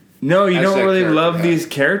Belushi. No, you don't really love these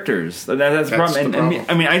characters. That's the problem.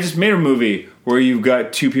 I mean, I just made a movie where you've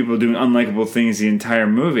got 2 people doing unlikable things the entire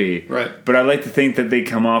movie. Right. But I like to think that they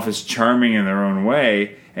come off as charming in their own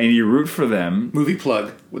way, and you root for them. Movie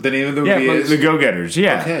plug. What the name of the movie is? The Go-Getters.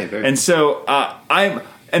 Yeah. Okay. And so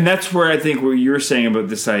and that's where I think what you were saying about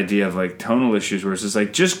this idea of like tonal issues, where it's just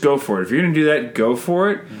like, just go for it. If you're going to do that, go for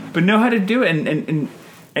it. But know how to do it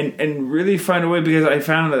and really find a way, because I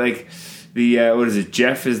found that like the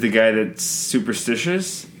Jeff is the guy that's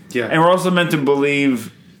superstitious. Yeah. And we're also meant to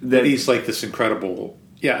believe that he's like this incredible.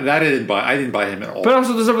 Yeah, that I didn't buy him at all. But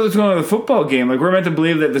also the stuff that's going on in the football game. Like, we're meant to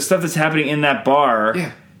believe that the stuff that's happening in that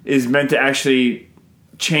bar is meant to actually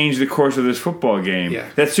change the course of this football game. Yeah.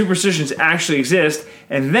 That superstitions actually exist.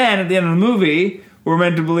 And then at the end of the movie, we're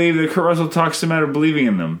meant to believe that Kurt Russell talks him out of believing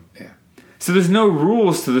in them. Yeah. So there's no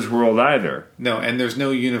rules to this world either. No, and there's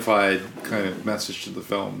no unified kind of message to the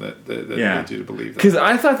film that leads you to believe that. Because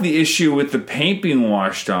I thought the issue with the paint being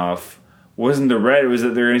washed off wasn't the red, it was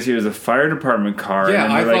that they're going to see it was a fire department car. Yeah,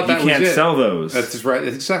 and I thought that you can't was it. sell those. That's right.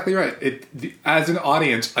 That's exactly right. As an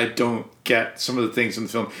audience, I don't get some of the things in the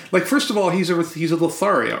film. Like, first of all, he's a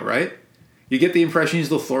Lothario, right? You get the impression he's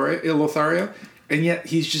Lothario, and yet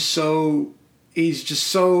he's just so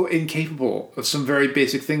incapable of some very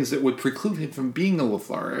basic things that would preclude him from being a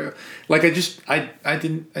Lothario. Like, I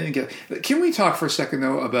didn't get it. Can we talk for a second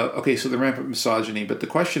though about so the rampant misogyny? But the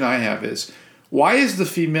question I have is, why is the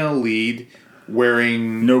female lead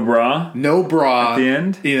wearing no bra at the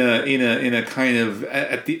end in a kind of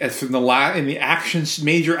in the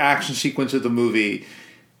major action sequence of the movie,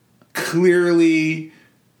 clearly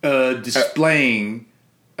displaying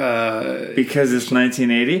because it's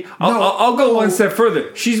 1980? I'll go one step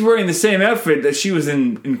further. She's wearing the same outfit that she was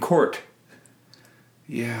in court.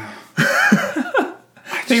 Yeah.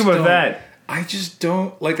 Think about that. I just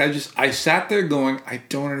don't I sat there going, I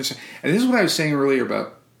don't understand. And this is what I was saying earlier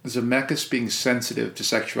about Zemeckis being sensitive to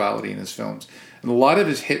sexuality in his films. And a lot of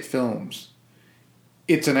his hit films,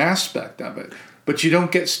 it's an aspect of it. But you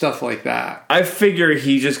don't get stuff like that. I figure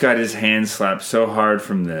he just got his hand slapped so hard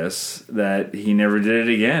from this that he never did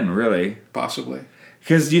it again, really. Possibly.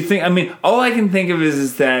 Because you think, I mean, all I can think of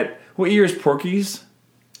is that, what year is Porky's?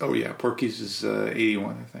 Oh, yeah. Porky's is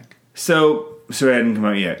 81, I think. So it hadn't come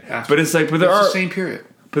out yet. After. But it's like, It's the same period.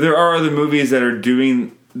 But there are other movies that are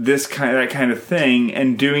doing that kind of thing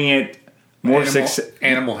and doing it more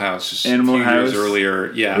Animal House. Animal House. Years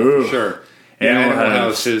earlier. Yeah, Ooh. for sure. Animal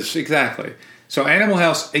House is exactly. So Animal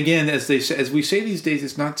House, again, as we say these days,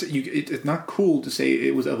 it's not cool to say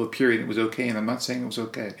it was of a period. It was okay, and I'm not saying it was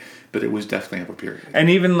okay, but it was definitely of a period. And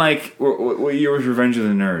even like, what year was Revenge of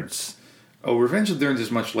the Nerds? Oh, Revenge of the Nerds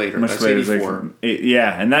is much later. Much that's later, 84.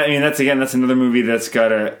 Yeah, and that's another movie that's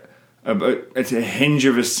got it's a hinge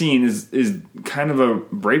of a scene is kind of a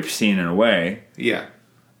rape scene in a way. Yeah.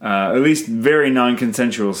 At least very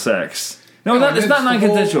non-consensual sex. No, it's not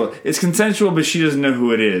non-consensual. It's consensual, but she doesn't know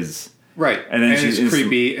who it is. Right, and then it's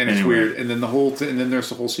creepy and it's weird, and then and then there's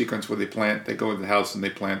the whole sequence where they go into the house and they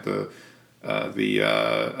plant the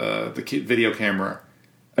video camera.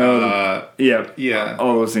 Yeah,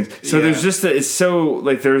 all those things. So there's just it's so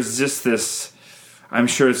like there's just this. I'm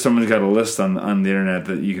sure someone's got a list on the internet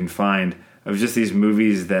that you can find of just these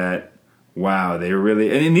movies that they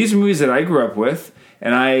really and these are movies that I grew up with,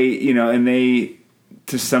 and and they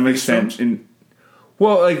to some extent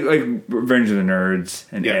like Revenge of the Nerds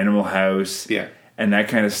and Animal House, and that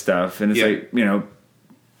kind of stuff, and it's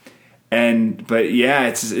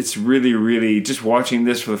it's really, really just watching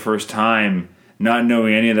this for the first time, not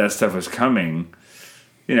knowing any of that stuff was coming.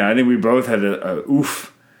 I think we both had a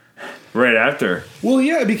oof right after. Well,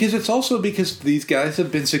 yeah, because it's also because these guys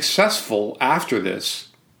have been successful after this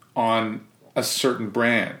on a certain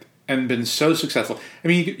brand and been so successful. I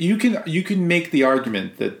mean, you can make the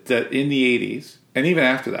argument that in the 80s. And even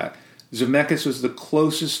after that, Zemeckis was the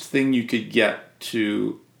closest thing you could get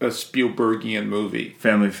to a Spielbergian movie.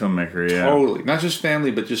 Family filmmaker, yeah. Totally. Not just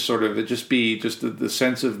family, but just sort of, it just be just the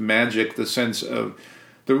sense of magic, the sense of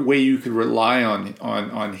the way you could rely on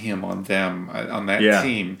him, on them, on that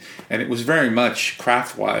team. And it was very much,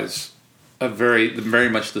 craft-wise, very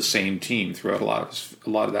much the same team throughout a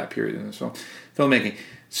lot of that period in this filmmaking.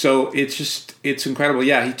 So it's incredible.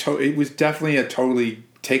 Yeah, it was definitely a totally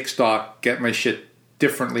take stock, get my shit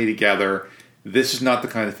differently together. This is not the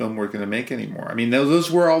kind of film we're going to make anymore. I mean,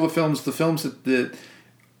 those were all the films that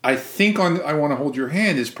I think I Want to Hold Your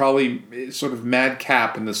Hand is probably sort of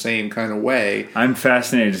madcap in the same kind of way. I'm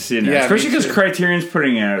fascinated to see it now, especially because Criterion's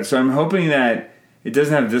putting it out. So I'm hoping that it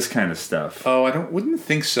doesn't have this kind of stuff. Oh, wouldn't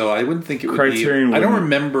think so. I wouldn't think it would be. I don't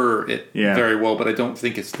remember it very well, but I don't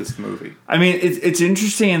think it's this movie. I mean, it's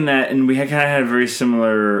interesting in that, and we kind of had a very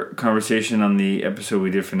similar conversation on the episode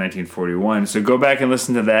we did for 1941. So go back and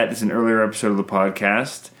listen to that. It's an earlier episode of the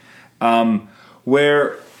podcast,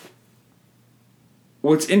 where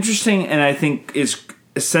what's interesting and I think is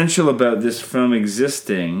essential about this film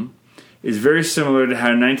existing is very similar to how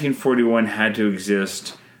 1941 had to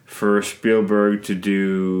exist for Spielberg to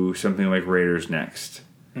do something like Raiders next,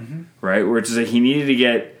 right? Where it's like he needed to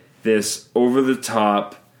get this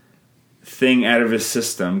over-the-top thing out of his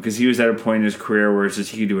system because he was at a point in his career where it's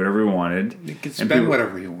just he could do whatever he wanted. He could spend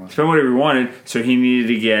whatever he wanted. Spend whatever he wanted, so he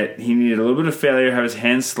needed a little bit of failure, have his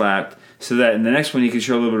hand slapped, so that in the next one he could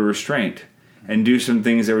show a little bit of restraint and do some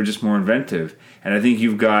things that were just more inventive. And I think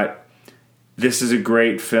this is a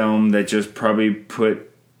great film that just probably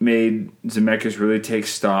made Zemeckis really take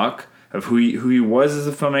stock of who he was as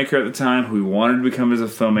a filmmaker at the time, who he wanted to become as a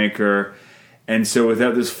filmmaker. And so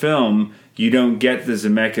without this film, you don't get the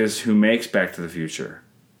Zemeckis who makes Back to the Future.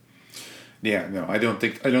 Yeah, no, I don't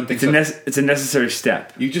think it's a necessary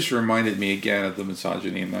step. You just reminded me again of the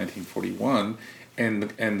misogyny in 1941 and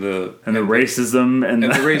the racism and the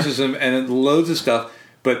racism and loads of stuff.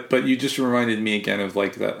 But you just reminded me again of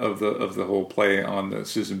like of the whole play on the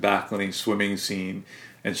Susan Backlund swimming scene.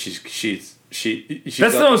 And she's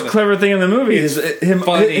that's the most clever thing in the movie is him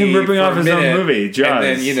ripping off his own movie, Jaws.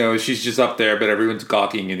 And then, she's just up there, but everyone's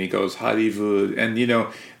gawking, and he goes, Hollywood. And,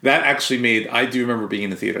 that actually I do remember being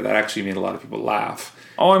in the theater, that actually made a lot of people laugh.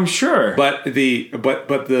 Oh, I'm sure. But I'm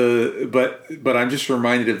just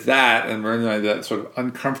reminded of that, and reminded of that sort of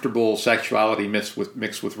uncomfortable sexuality mixed with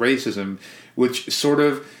racism, which sort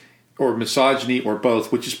of, or misogyny, or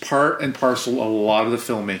both, which is part and parcel of a lot of the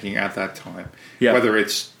filmmaking at that time. Yeah. Whether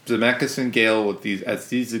it's Zemeckis and Gale with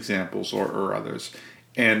these examples or others,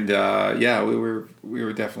 and we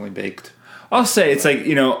were definitely baked. I'll say it's like,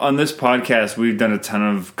 on this podcast, we've done a ton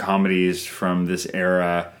of comedies from this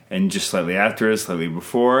era and just slightly after it, slightly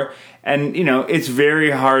before. And, it's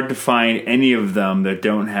very hard to find any of them that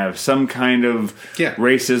don't have some kind of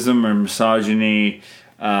racism or misogyny.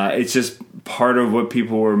 It's just part of what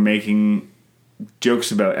people were making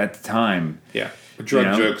jokes about at the time. Yeah.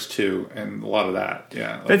 Drug jokes, too, and a lot of that.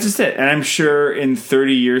 Yeah. That's just it. And I'm sure in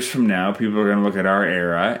 30 years from now, people are going to look at our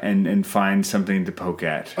era and find something to poke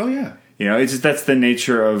at. Oh, yeah. It's just that's the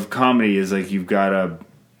nature of comedy is like you've got to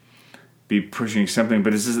be pushing something,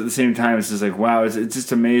 but it's just at the same time it's just like wow, it's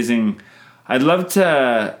just amazing. I'd love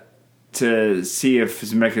to see if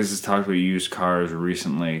Zemeckis has talked about used cars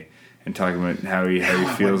recently and talking about how he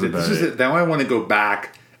feels about it. Now I want to go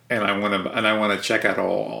back and I want to check out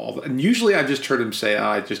all. And usually I just heard him say,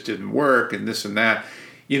 it just didn't work and this and that.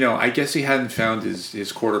 I guess he hadn't found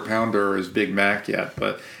his quarter pounder or his Big Mac yet,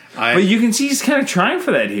 but you can see he's kind of trying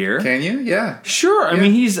for that here. Can you? Yeah. Sure. I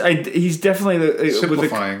mean, he's definitely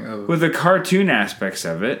simplifying with the cartoon aspects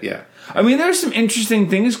of it. Yeah. I mean, there's some interesting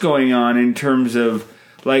things going on in terms of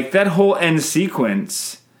like that whole end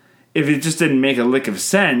sequence. If it just didn't make a lick of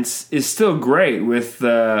sense, is still great with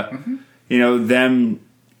them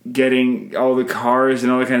getting all the cars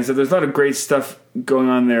and all that kind of stuff. There's a lot of great stuff going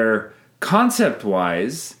on there concept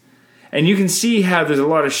wise. And you can see how there's a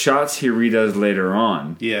lot of shots he redoes later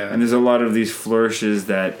on. Yeah. And there's a lot of these flourishes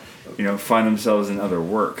that, find themselves in other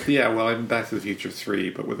work. Yeah, well, I'm Back to the Future 3,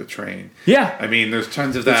 but with a train. Yeah. I mean, there's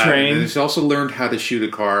tons of that. Train. And he's also learned how to shoot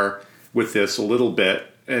a car with this a little bit,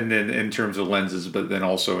 and then in terms of lenses, but then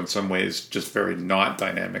also in some ways just very not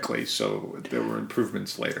dynamically. So there were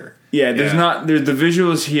improvements later. Yeah, the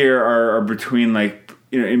visuals here are between like,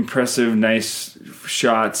 impressive, nice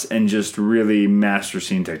shots and just really master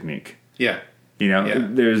scene technique. Yeah.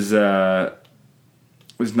 There's not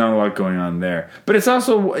a lot going on there. But it's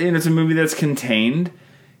also, it's a movie that's contained.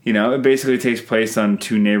 It basically takes place on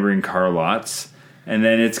two neighboring car lots. And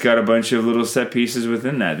then it's got a bunch of little set pieces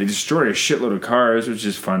within that. They destroy a shitload of cars, which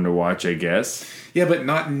is fun to watch, I guess. Yeah, but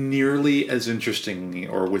not nearly as interestingly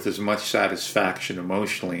or with as much satisfaction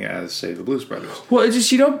emotionally as, say, the Blues Brothers. Well, it's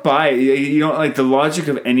just you don't buy it. You don't like the logic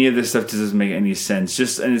of any of this stuff doesn't make any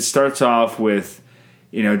sense. And it starts off with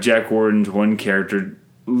Jack Warden's one character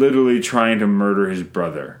literally trying to murder his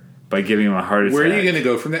brother by giving him a heart attack. Where are you going to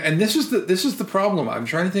go from there? And this is the problem. I'm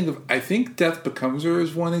trying to think of. I think Death Becomes Her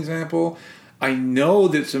is one example. I know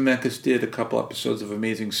that Zemeckis did a couple episodes of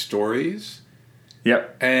Amazing Stories.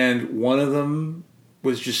 Yep. And one of them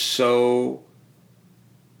was just so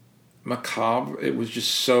macabre. It was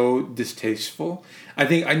just so distasteful.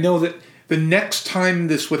 I know that the next time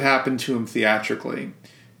this would happen to him theatrically,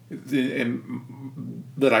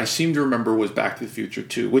 that I seem to remember was Back to the Future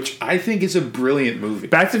 2, which I think is a brilliant movie.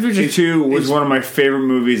 Back to the Future 2 was one of my favorite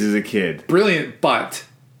movies as a kid. Brilliant, but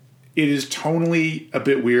it is tonally a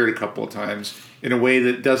bit weird a couple of times in a way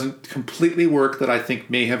that doesn't completely work, that I think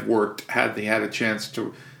may have worked had they had a chance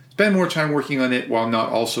to spend more time working on it while not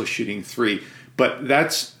also shooting 3. But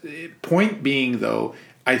that's point being, though,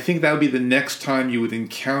 I think that would be the next time you would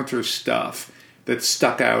encounter stuff that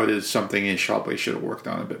stuck out as something he probably should have worked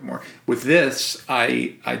on a bit more. With this,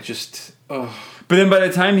 I just... But then by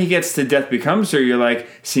the time he gets to Death Becomes Her, you're like,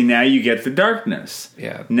 see, now you get the darkness.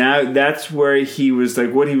 Yeah. Now that's where he was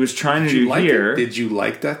like, what he was trying to do here. Did you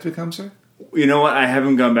like Death Becomes Her? You know what? I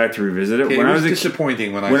haven't gone back to revisit it. Okay, it was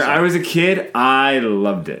disappointing when I was a kid, I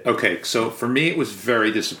loved it. Okay, so for me, it was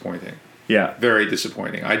very disappointing. Yeah. Very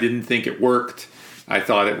disappointing. I didn't think it worked. I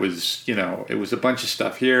thought it was, it was a bunch of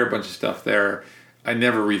stuff here, a bunch of stuff there. I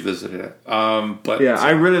never revisited it. But yeah,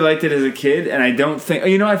 I really liked it as a kid, and I don't think...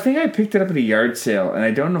 I think I picked it up at a yard sale, and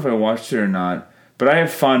I don't know if I watched it or not, but I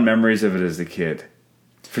have fond memories of it as a kid,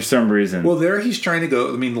 for some reason. Well, there he's trying to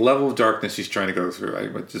go... I mean, the level of darkness he's trying to go through,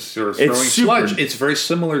 right? Just sort of throwing sludge. It's very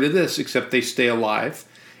similar to this, except they stay alive,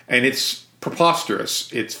 and it's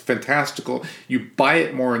preposterous. It's fantastical. You buy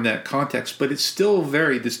it more in that context, but it's still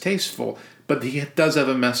very distasteful, but he does have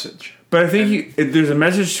a message. But I think there's a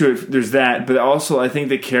message to it. There's that, but also I think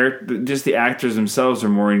the actors themselves are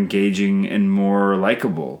more engaging and more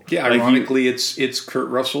likable. Yeah, ironically, it's Kurt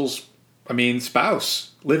Russell's,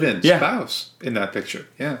 spouse, live-in spouse in that picture.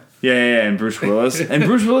 Yeah, and Bruce Willis, and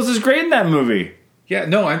Bruce Willis is great in that movie. Yeah,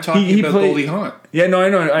 no, I'm talking about Goldie Hawn. Yeah, no, I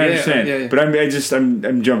know, I understand. Yeah. But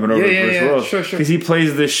I'm jumping over Bruce Willis, sure, because he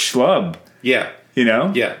plays this schlub. Yeah.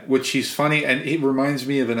 Yeah, which he's funny, and it reminds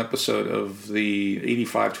me of an episode of the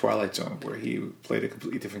 85 Twilight Zone where he played a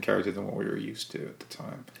completely different character than what we were used to at the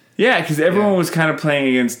time. Yeah, because everyone was kind of playing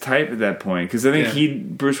against type at that point, because I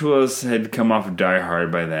think Bruce Willis had come off of Die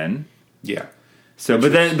Hard by then. Yeah. So,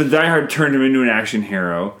 but Die Hard turned him into an action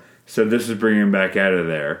hero, So this was bringing him back out of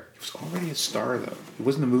there. He was already a star, though. He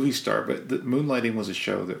wasn't a movie star, but Moonlighting was a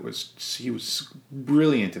show that he was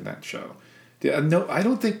brilliant in that show. No, I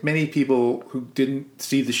don't think many people who didn't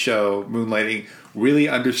see the show, Moonlighting, really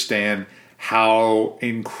understand how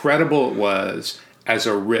incredible it was as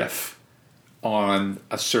a riff on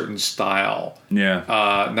a certain style. Yeah.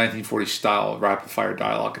 1940s style, rapid fire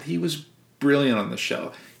dialogue. And he was brilliant on the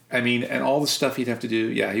show. I mean, and all the stuff he'd have to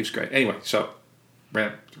do. Yeah, he was great. Anyway, so,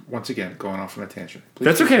 once again, going off on a tangent. Please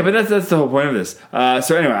that's okay, but that's the whole point of this.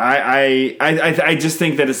 So anyway, I just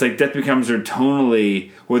think that it's like Death Becomes Her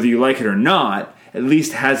tonally, whether you like it or not, at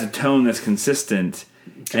least has a tone that's consistent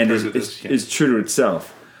and is true to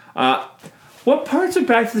itself. What parts of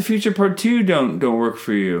Back to the Future Part 2 don't work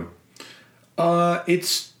for you?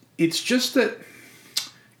 It's just that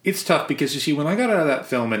it's tough because, you see, when I got out of that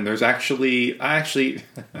film, and I actually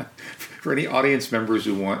for any audience members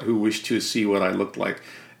who wish to see what I looked like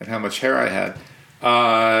and how much hair I had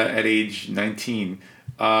at age 19,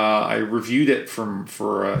 I reviewed it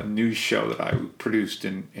for a news show that I produced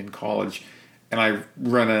in college, and I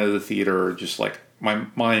run out of the theater just like my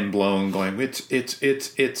mind blown, going,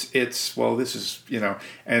 it's well, this is,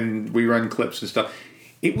 and we run clips and stuff.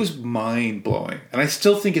 It was mind blowing, and I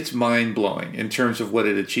still think it's mind blowing in terms of what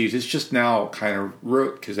it achieves. It's just now kind of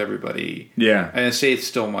rote because everybody, and I say it's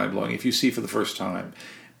still mind blowing if you see for the first time,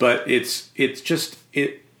 but it's just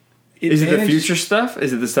it. Is it the future stuff?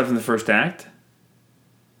 Is it the stuff in the first act?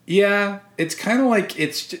 Yeah, it's kind of like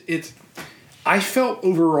it's. I felt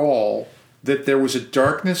overall that there was a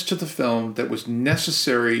darkness to the film that was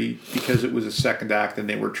necessary because it was a second act and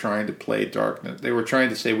they were trying to play darkness. They were trying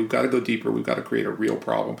to say, we've got to go deeper, we've got to create a real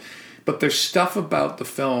problem. But there's stuff about the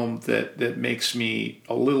film that makes me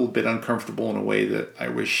a little bit uncomfortable in a way that I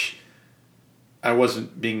wish I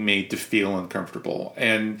wasn't being made to feel uncomfortable.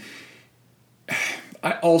 And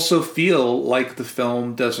I also feel like the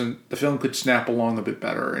film could snap along a bit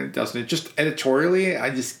better, and it doesn't. It just editorially, I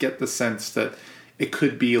just get the sense that it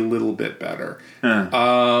could be a little bit better.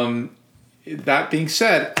 That being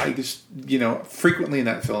said, I just, frequently in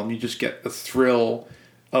that film, you just get the thrill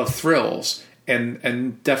of thrills.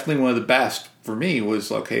 And definitely one of the best for me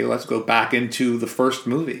was, okay, let's go back into the first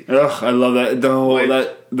movie. Ugh, I love that.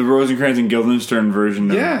 The Rosencrantz and Guildenstern version.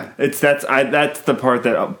 That's the part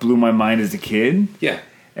that blew my mind as a kid. Yeah.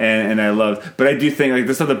 And I love, but I do think,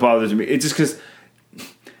 the stuff that bothers me, it's just because,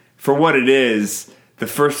 for what it is, the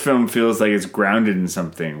first film feels like it's grounded in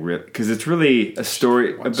something, because it's really a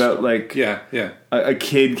story about a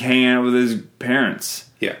kid hanging out with his parents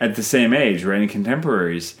at the same age, right, and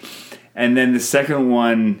contemporaries. And then the second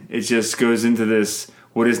one, it just goes into this,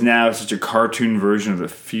 what is now such a cartoon version of the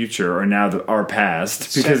future, or now our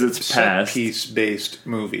past, because it's past. Set-piece-based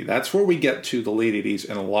movie. That's where we get to the late 80s,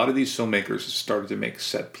 and a lot of these filmmakers started to make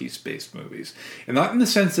set-piece-based movies. And not in the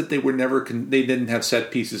sense that they were they didn't have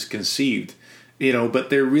set pieces conceived, but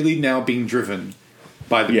they're really now being driven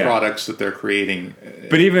by the products that they're creating.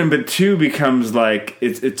 But 2 becomes like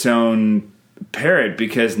its own parrot,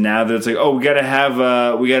 because now that it's like,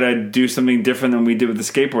 we gotta do something different than we did with the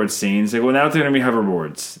skateboard scene. It's like, well, now it's gonna be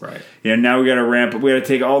hoverboards, right? Now we gotta ramp up. We gotta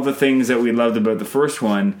take all the things that we loved about the first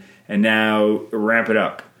one and now ramp it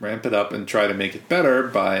up and try to make it better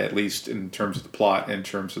by, at least in terms of the plot, in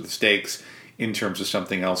terms of the stakes, in terms of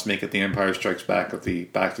something else. Make it the Empire Strikes Back of the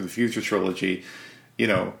Back to the Future trilogy.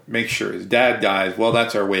 Make sure his dad dies. Well,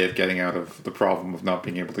 that's our way of getting out of the problem of not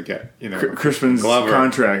being able to get Crispin's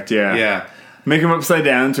contract. Yeah. Make him upside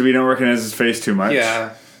down so we don't recognize his face too much.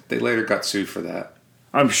 Yeah, they later got sued for that.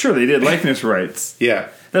 I'm sure they did, likeness rights. Yeah,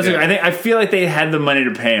 that's I feel like they had the money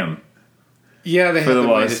to pay him. Yeah, they had the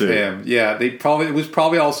money to pay him. Yeah, it was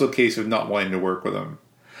probably also a case of not wanting to work with him.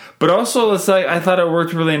 But also, it's like, I thought it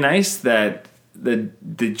worked really nice that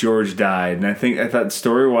George died, and I thought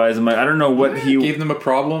story wise, I'm like, I don't know what he gave them a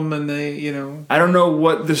problem, and they I don't know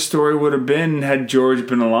what the story would have been had George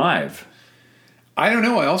been alive. I don't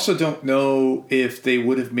know. I also don't know if they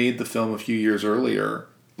would have made the film a few years earlier,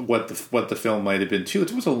 what the film might have been too.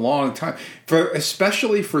 It was a long time,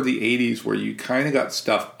 especially for the 80s, where you kind of got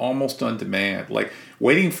stuff almost on demand. Like,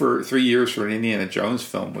 waiting for 3 years for an Indiana Jones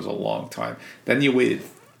film was a long time. Then you waited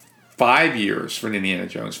 5 years for an Indiana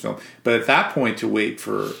Jones film. But at that point, to wait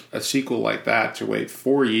for a sequel like that, to wait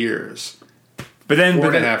 4 years, but then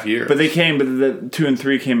 4.5 years. But the 2 and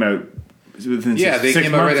 3 came out within they 6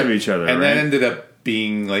 came months out of each other, and right? that ended up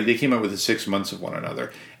being like, they came out within 6 months of one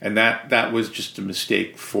another, and that was just a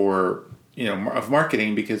mistake of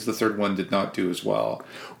marketing, because the third one did not do as well.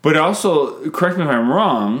 But also, correct me if I'm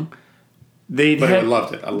wrong, I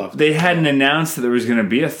loved it. I loved it. They hadn't announced that there was going to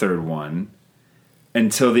be a third one,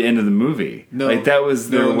 until the end of the movie. No, like that was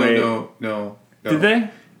their way. No. Did they?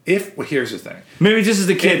 Here's the thing. Maybe just as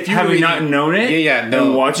a kid, having not known it,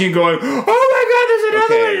 and watching it, going, "Oh my God, there's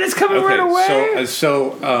another one that's coming right away."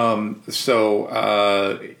 So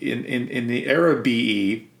in the era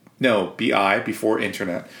BI, before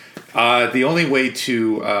internet, the only way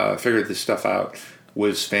to figure this stuff out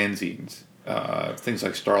was fanzines, things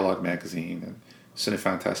like Starlog magazine and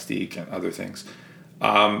Cinefantastique and other things.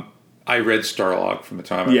 I read Starlog from the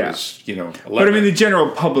time I was, 11. But I mean, the general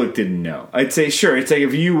public didn't know. I'd say, sure, it's like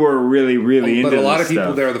if you were really, really into it. But a lot of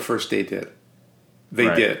people there the first day did.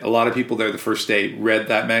 They did. A lot of people there the first day read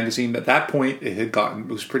that magazine. At that point, it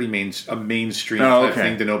was pretty a mainstream type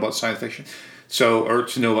thing to know about science fiction. Or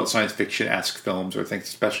to know about science fiction-esque films or things,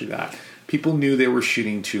 especially that. People knew they were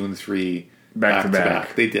shooting 2 and 3 back to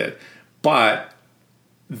back. They did. But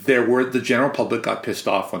the general public got pissed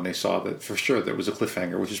off when they saw that, for sure, there was a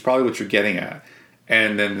cliffhanger, which is probably what you're getting at.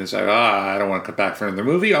 And then it's like, I don't want to come back for another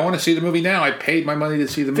movie. I want to see the movie now. I paid my money to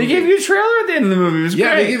see the movie. They gave you a trailer at the end of the movie. It was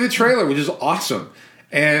great. They gave you a trailer, which is awesome.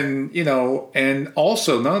 And, and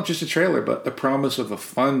also, not just a trailer, but the promise of a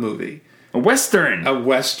fun movie. A Western.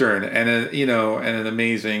 And an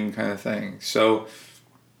amazing kind of thing. So,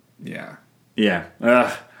 yeah. Yeah.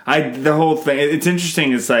 The whole thing, it's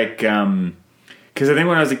interesting. It's like, because I think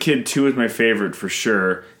when I was a kid, 2 was my favorite for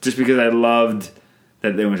sure. Just because I loved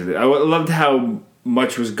that they went to I loved how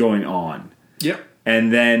much was going on. Yep.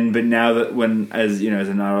 And then, but now that as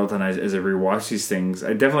an adult and as I rewatch these things,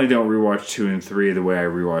 I definitely don't rewatch 2 and 3 the way I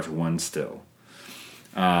rewatch 1 still.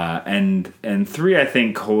 And 3 I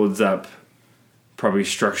think holds up probably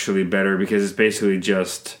structurally better because it's basically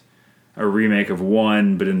just a remake of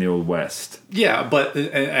 1, but in the Old West. Yeah, but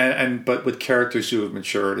with characters who have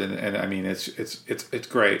matured, and I mean it's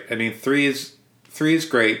great. I mean 3 is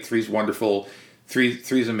great. 3 is wonderful. 3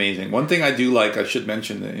 is amazing. One thing I do like, I should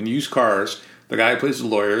mention, in Used Cars, the guy who plays the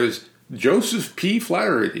lawyer is Joseph P.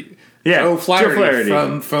 Flaherty. Yeah, Joe Flaherty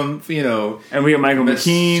from and we have Michael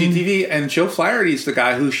McKean, CTV, and Joe Flaherty's the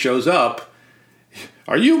guy who shows up.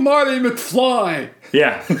 Are you Marty McFly?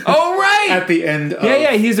 Yeah. Oh, right. At the end of...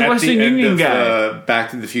 Yeah, he's a Western Union guy.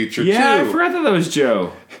 Back to the Future, Yeah, too. I forgot that was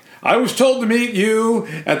Joe. I was told to meet you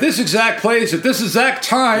at this exact place at this exact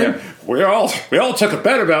time. Yeah. We all took a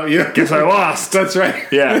bet about you. Guess I lost. That's right.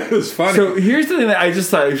 Yeah. It was funny. So here's the thing that I just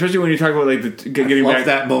thought, especially when you talk about like getting back... I love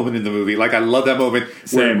that moment in the movie. Like, I love that moment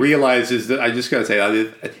where it realizes that... I just got to say,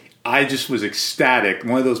 I just was ecstatic.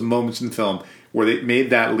 One of those moments in the film where they made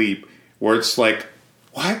that leap where it's like,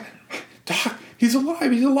 what? Doc, he's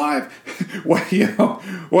alive. He's alive. What,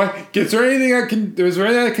 what? Is there anything I can do?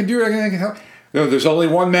 Anything I can help? No, there's only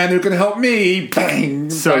one man who can help me. Bang!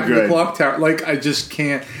 So back good. To the clock tower. Like, I just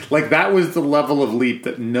can't. Like, that was the level of leap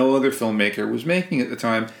that no other filmmaker was making at the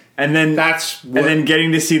time. And then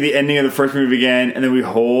getting to see the ending of the first movie again, and then we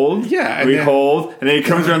hold. Yeah, and then he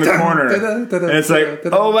comes around the corner, and it's like,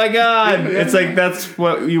 oh my god! It's like that's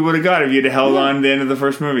what you would have got if you'd held on to the end of the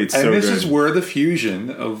first movie. It's so good. And this is where the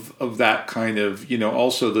fusion of that kind of,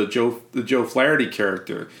 also the Joe Flaherty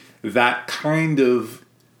character, that kind of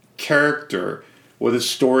character with a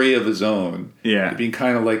story of his own. Yeah. Being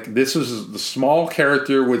kind of like, this is the small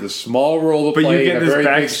character with a small role to play in a very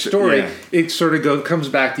big story. Yeah. It sort of comes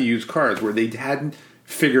back to Used Cars, where they hadn't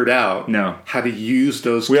figured out how to use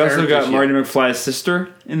those characters. We also got Marty McFly's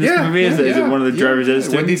sister in this movie. Is it one of the driver's ed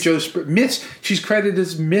students? Wendy Jo Miss. She's credited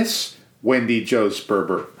as Miss Wendy Jo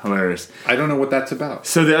Sperber. Hilarious. I don't know what that's about.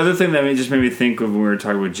 So the other thing that just made me think of when we were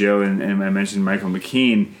talking with Joe and I mentioned Michael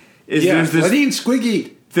McKean is there's this... Lenny and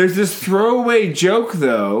Squiggy. There's this throwaway joke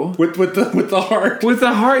though with the heart. With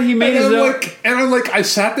the heart, he made his own. And I'm like, I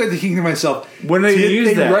sat there thinking to myself, when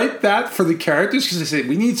did they write that for the characters? Because they say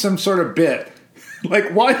we need some sort of bit.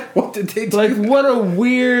 Like what? What did they do? Like what a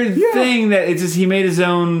weird thing that it's just he made his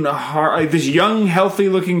own heart. Like this young,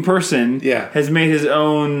 healthy-looking person, has made his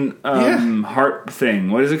own heart thing.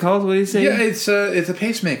 What is it called? What do you say? Yeah, it's a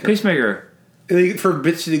pacemaker. Pacemaker. For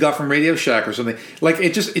bits that he got from Radio Shack or something. Like,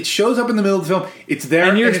 it shows up in the middle of the film. It's there,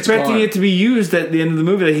 and you're expecting it to be used at the end of the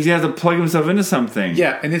movie. Like he's going to have to plug himself into something.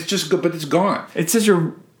 Yeah, and it's just good, but it's gone. It's such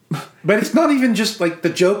a... But it's not even just, like, the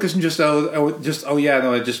joke isn't just, I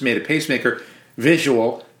just made a pacemaker.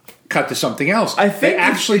 Visual, cut to something else. I think they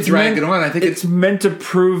actually drag it on. I think it's meant to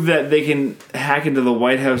prove that they can hack into the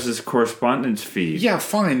White House's correspondence feed. Yeah,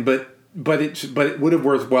 fine, but it would have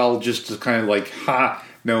worked well just to kind of like,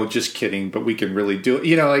 no, just kidding, but we can really do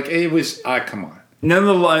it. Like it was, come on. None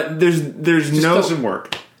of the there's no doesn't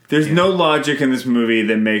work. There's no logic in this movie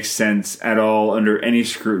that makes sense at all under any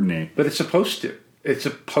scrutiny. But it's supposed to. It's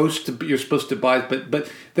supposed to be, you're supposed to buy,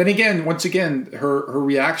 but then again, once again, her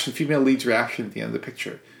reaction, female lead's reaction at the end of the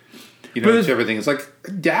picture, to everything. It's like,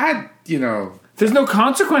 Dad, There's no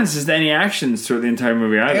consequences to any actions through the entire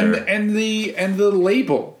movie either. And the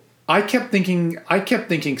label. I kept thinking.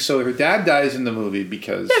 So her dad dies in the movie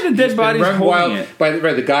because the dead body's holding it. By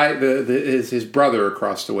the guy, his brother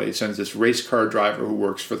across the way sends this race car driver who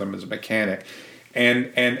works for them as a mechanic, and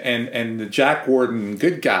the Jack Warden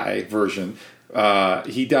good guy version,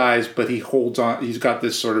 he dies, but he holds on. He's got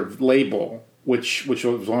this sort of label which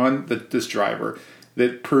was on this driver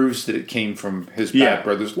that proves that it came from his bad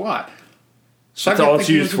brother's lot. So that's all it's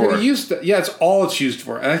used for. It's all it's used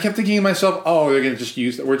for. And I kept thinking to myself, they're going to just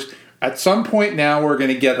use that. At some point now we're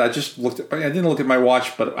going to get, I didn't look at my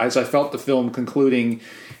watch, but as I felt the film concluding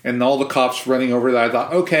and all the cops running over that, I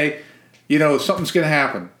thought, okay, something's going to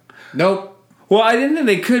happen. Nope. Well, I didn't think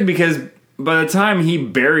they could because by the time he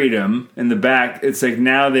buried him in the back, it's like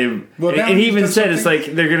now they've... Well, and he even said it's like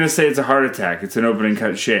they're going to say it's a heart attack. It's an open and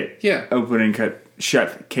cut shit. Yeah. Open and cut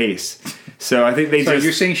shut case. So I think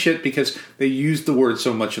you're saying shit because they used the word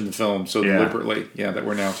so much in the film so deliberately, that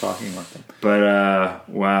we're now talking about them. But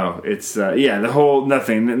wow, it's the whole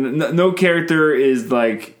nothing. No character is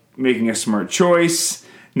like making a smart choice.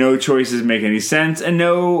 No choices make any sense, and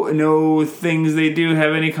no things they do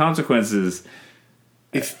have any consequences.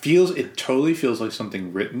 It totally feels like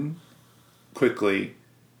something written quickly,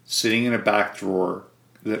 sitting in a back drawer.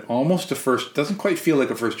 That almost doesn't quite feel like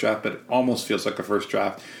a first draft, but it almost feels like a first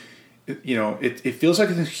draft. It feels like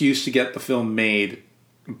an excuse to get the film made,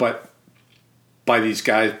 but by these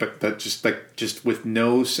guys, but that just with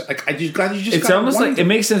no, like it's almost like it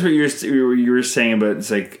makes sense what you were saying, but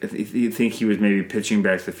it's like you think he was maybe pitching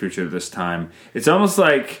Back to the Future this time. It's almost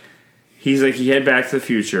like he had Back to the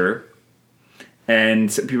Future. And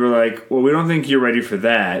people are like, well, we don't think you're ready for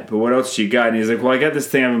that, but what else you got? And he's like, well, I got this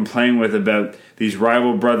thing I've been playing with about these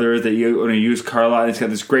rival brothers that you're going to use car lot. And it's got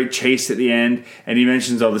this great chase at the end. And he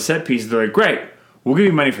mentions all the set pieces. They're like, great, we'll give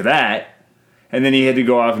you money for that. And then he had to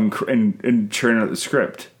go off and churn out the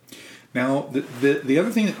script. Now, the other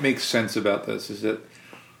thing that makes sense about this is that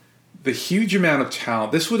the huge amount of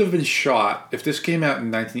talent, this would have been shot, if this came out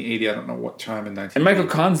in 1980, I don't know what time in 1980. And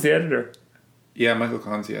Michael Kahn's the editor. Yeah, Michael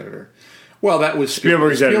Kahn's the editor. Well, that was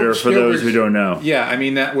Spielberg's editor, for those who don't know. Yeah, I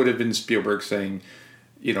mean, that would have been Spielberg saying,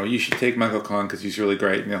 you should take Michael Kahn because he's really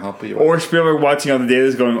great and he'll help you. Or Spielberg watching all the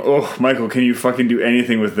data going, oh, Michael, can you fucking do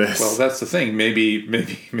anything with this? Well, that's the thing. Maybe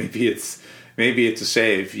it's a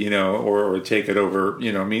save, or take it over.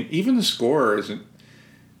 I mean, even the score isn't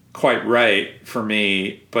quite right for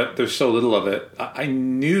me, but there's so little of it. I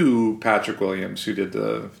knew Patrick Williams, who did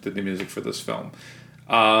the music for this film.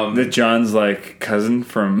 That John's like cousin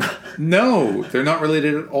from... No, they're not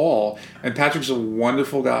related at all. And Patrick's a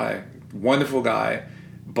wonderful guy.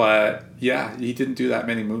 But yeah, he didn't do that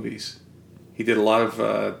many movies. He did a lot of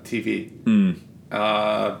TV.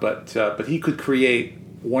 But he could create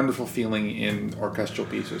wonderful feeling in orchestral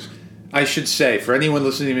pieces. I should say, for anyone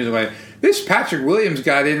listening to music, like, this Patrick Williams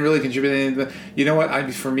guy didn't really contribute anything. You know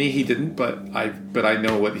what? For me, he didn't, but I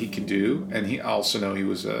know what he can do, and he also know he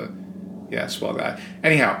was a swell guy.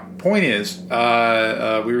 Anyhow, point is, we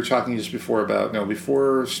were talking just before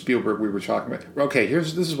before Spielberg, we were talking about. Okay,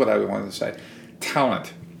 this is what I wanted to say: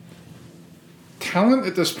 talent. Talent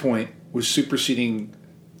at this point was superseding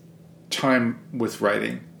time with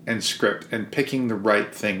writing and script and picking the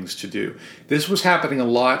right things to do. This was happening a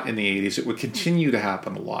lot in the 80s. It would continue to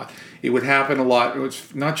happen a lot. It would happen a lot. It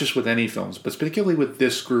was not just with any films, but particularly with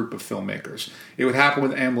this group of filmmakers. It would happen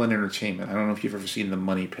with Amblin Entertainment. I don't know if you've ever seen The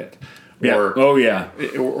Money Pit. Yeah.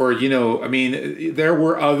 Or I mean, there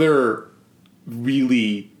were other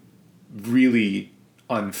really, really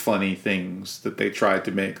unfunny things that they tried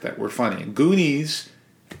to make that were funny. And Goonies,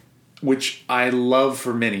 which I love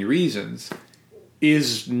for many reasons,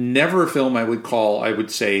 is never a film I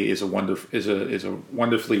would say is a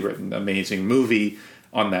wonderfully written, amazing movie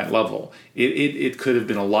on that level. It could have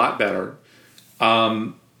been a lot better.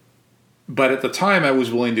 But at the time, I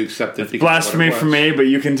was willing to accept it. Blasphemy for me, but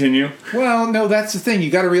you continue. Well, no, that's the thing.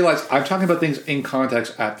 You got to realize I'm talking about things in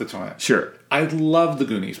context at the time. Sure. I loved the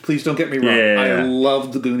Goonies. Please don't get me wrong. I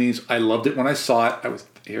loved the Goonies. I loved it when I saw it.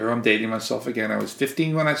 I'm dating myself again. I was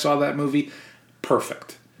 15 when I saw that movie.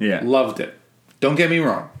 Perfect. Yeah. Loved it. Don't get me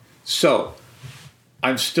wrong. So,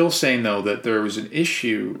 I'm still saying, though, that there was an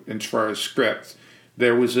issue as far as script.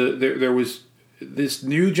 There was this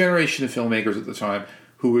new generation of filmmakers at the time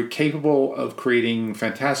who were capable of creating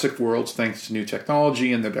fantastic worlds thanks to new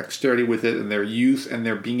technology and their dexterity with it and their youth and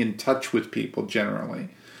their being in touch with people generally.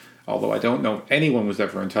 Although I don't know if anyone was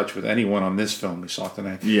ever in touch with anyone on this film we saw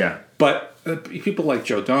tonight. Yeah. But people like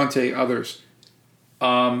Joe Dante, others,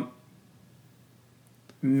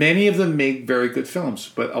 many of them made very good films,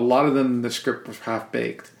 but a lot of them, the script was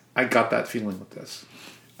half-baked. I got that feeling with this.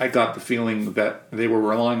 I got the feeling that they were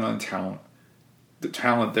relying on talent. The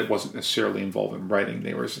talent that wasn't necessarily involved in writing.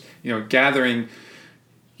 They were, gathering...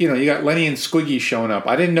 you got Lenny and Squiggy showing up.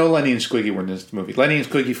 I didn't know Lenny and Squiggy were in this movie. Lenny and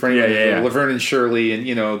Squiggy, for anyone, Laverne and Shirley, and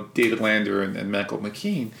David Lander and Michael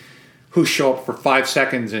McKean, who show up for 5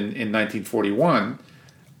 seconds in 1941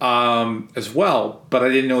 as well. But I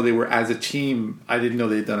didn't know they were as a team. I didn't know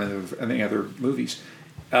they'd done any other movies.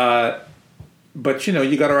 But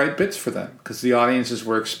you got to write bits for them because the audiences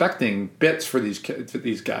were expecting bits for these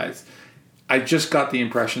guys. I just got the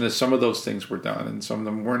impression that some of those things were done and some of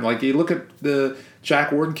them weren't. Like, you look at the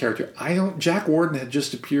Jack Warden character. Jack Warden had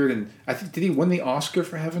just appeared in, I think, did he win the Oscar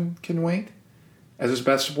for Heaven Can Wait as his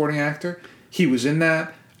best supporting actor? He was in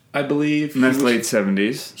that, I believe. And that's late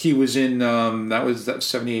 70s. He was in, that was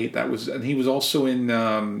 78. And he was also in,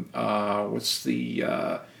 what am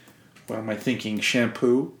I thinking?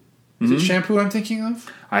 Shampoo. Is it Shampoo I'm thinking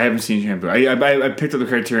of? I haven't seen Shampoo. I picked up the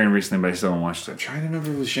Criterion recently, but I still haven't watched it. I'm trying to remember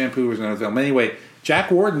if it was Shampoo or was another film. Anyway, Jack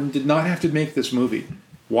Warden did not have to make this movie.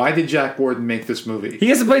 Why did Jack Warden make this movie? He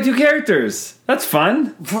has to play two characters. That's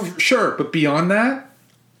fun. Sure, but beyond that,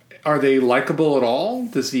 are they likable at all?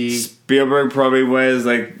 Does he... Spielberg probably was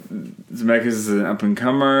like, Zemeckis is an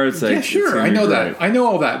up-and-comer. It's like, yeah, sure, I know that. I know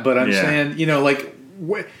all that, but I'm saying, you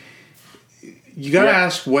got to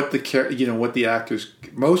ask what the actors...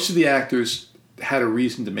 Most of the actors had a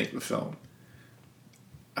reason to make the film.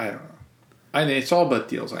 I don't know. I mean, it's all about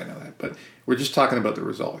deals, I know that. But we're just talking about the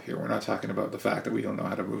result here. We're not talking about the fact that we don't know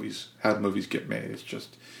how movies get made. It's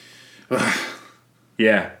just...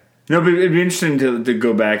 Yeah. No, but it'd be interesting to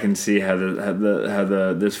go back and see how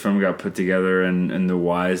this film got put together and the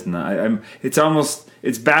whys. And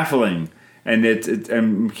it's baffling. And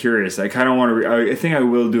I'm curious. I kind of want to... I think I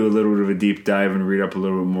will do a little bit of a deep dive and read up a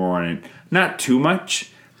little bit more on it. Not too much,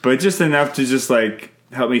 but just enough to just like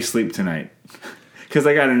help me sleep tonight. Because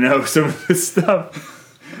I got to know some of this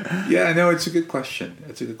stuff. Yeah, I know. It's a good question.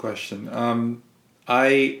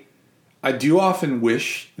 I do often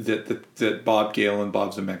wish that Bob Gale and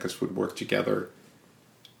Bob Zemeckis would work together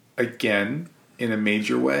again in a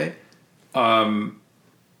major way. But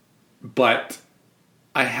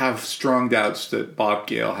I have strong doubts that Bob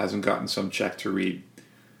Gale hasn't gotten some check to read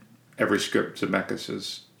every script Zemeckis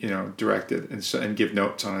has, directed and give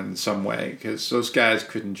notes on it in some way, because those guys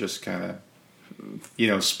couldn't just kind of,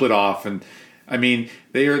 split off. And I mean,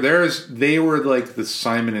 they were like the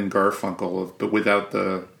Simon and Garfunkel but without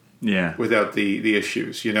the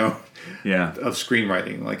issues, of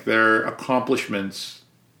screenwriting. Like, their accomplishments,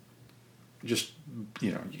 just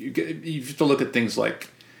you have to look at things like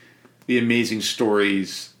the Amazing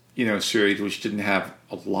Stories, series, which didn't have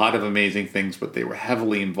a lot of amazing things, but they were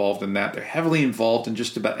heavily involved in that. They're heavily involved in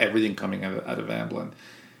just about everything coming out of Amblin.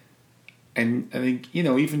 And I think,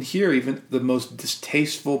 even here, even the most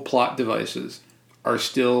distasteful plot devices are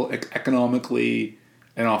still economically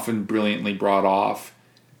and often brilliantly brought off,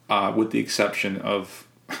 with the exception of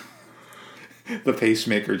the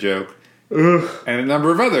pacemaker joke. Ugh. And a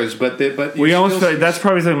number of others. But we almost feel like that's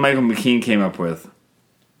probably something Michael McKean came up with.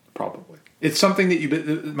 Probably. It's something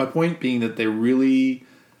that my point being that they really,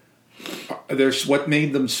 there's what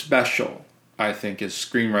made them special, I think, as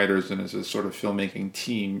screenwriters and as a sort of filmmaking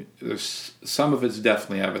team. There's some of it's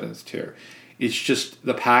definitely evidenced here. It's just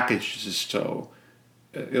the package is so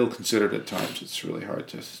ill-considered at times. It's really hard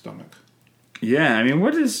to stomach. Yeah, I mean,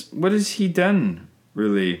 what has he done,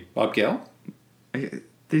 really? Bob Gale?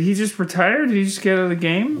 Did he just retire? Did he just get out of the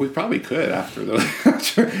game? We probably could after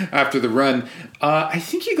the run. I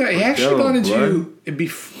think he actually got into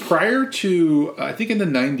prior to, I think in the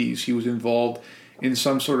 90s he was involved in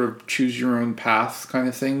some sort of choose your own path kind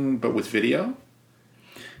of thing, but with video.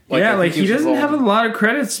 He doesn't have a lot of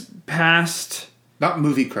credits past, not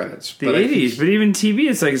movie credits, the 80s, but even TV.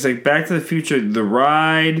 It's like Back to the Future, The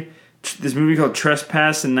Ride, this movie called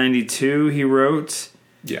Trespass in '92. He wrote.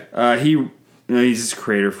 Yeah. He's just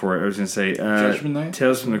creator for it. I was going to say Judgment Night?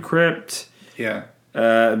 Tales from the Crypt. Yeah.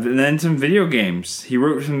 And then some video games. He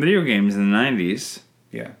wrote some video games in the 90s.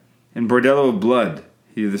 Yeah. And Bordello of Blood,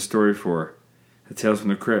 he did the story for. The Tales from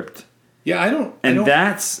the Crypt. Yeah, And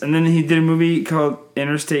then he did a movie called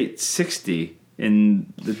Interstate 60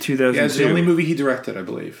 in the 2002. Yeah, it's the only movie he directed, I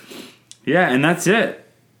believe. Yeah, and that's it.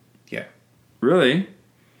 Yeah. Really?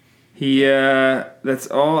 That's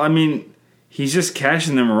all. I mean, he's just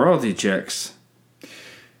cashing them royalty checks.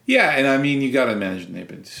 Yeah, and I mean, you got to imagine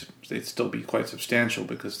they'd still be quite substantial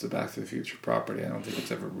because the Back to the Future property, I don't think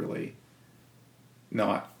it's ever really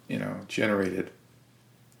not, generated.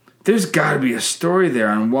 There's got to be a story there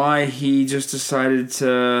on why he just decided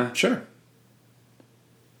to... Sure.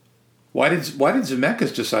 Why did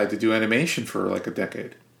Zemeckis decide to do animation for like a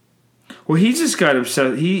decade? Well, he just got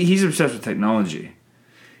obsessed. He's obsessed with technology,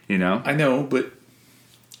 I know, but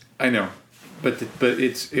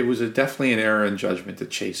it was definitely an error in judgment to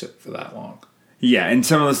chase it for that long. Yeah, and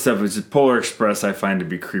some of the stuff is Polar Express. I find to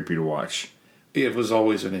be creepy to watch. It was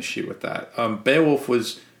always an issue with that. Beowulf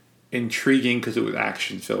was intriguing because it was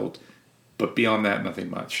action filled, but beyond that, nothing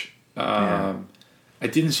much. I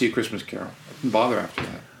didn't see A Christmas Carol. I didn't bother after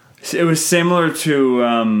that. It was similar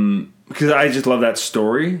to because I just love that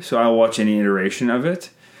story, so I'll watch any iteration of it.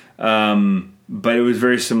 But it was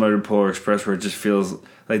very similar to Polar Express, where it just feels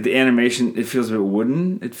like the animation. It feels a bit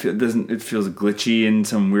wooden. It feels glitchy in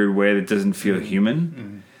some weird way that doesn't feel human.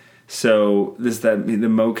 Mm-hmm. So the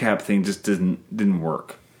mocap thing just didn't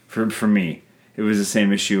work for me. It was the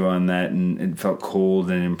same issue on that, and it felt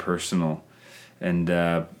cold and impersonal, and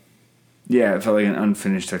it felt like an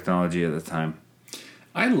unfinished technology at the time.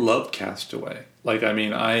 I loved Castaway.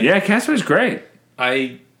 Castaway's great.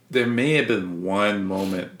 There may have been one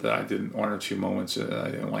or two moments that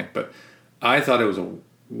I didn't like, but I thought it was a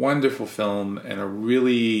wonderful film and a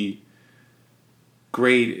really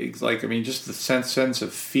great, just the sense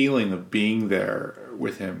of feeling of being there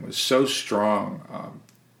with him was so strong.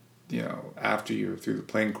 After you're through the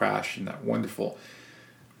plane crash and that wonderful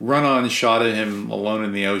run-on shot of him alone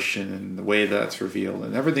in the ocean and the way that's revealed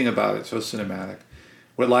and everything about it so cinematic.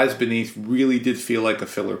 What Lies Beneath really did feel like a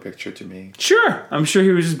filler picture to me. Sure. I'm sure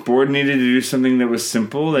he was just bored and needed to do something that was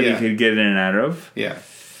simple that he could get in and out of. Yeah.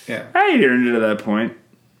 I earned it at that point.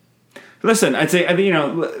 Listen, I think,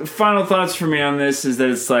 final thoughts for me on this is that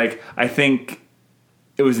it's like, I think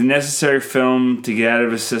it was a necessary film to get out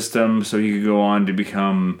of his system so he could go on to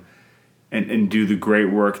become and do the great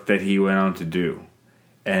work that he went on to do.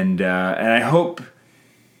 And I hope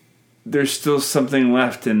there's still something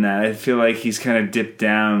left in that. I feel like he's kind of dipped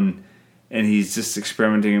down and he's just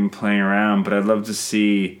experimenting and playing around, but I'd love to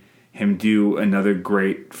see him do another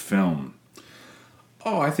great film.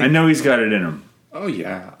 I know he's got it in him. Oh,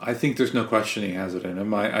 yeah. I think there's no question he has it in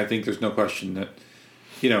him. I think there's no question that,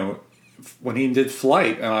 when he did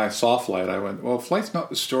Flight, and I saw Flight, I went, well, Flight's not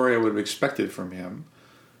the story I would have expected from him,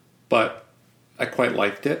 but I quite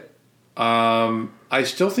liked it. I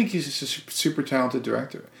still think he's a super talented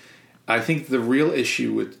director. I think the real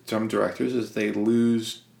issue with some directors is they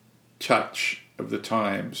lose touch of the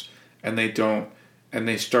times, and they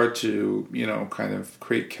start to, kind of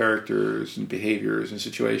create characters and behaviors and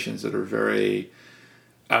situations that are very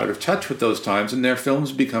out of touch with those times, and their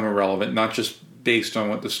films become irrelevant, not just based on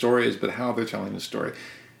what the story is, but how they're telling the story.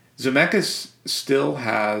 Zemeckis still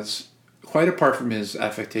has, quite apart from his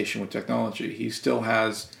affectation with technology, he still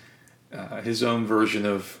has his own version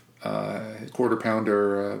of Quarter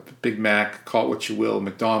Pounder, Big Mac, call it what you will,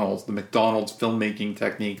 McDonald's, the McDonald's filmmaking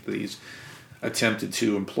technique that he's attempted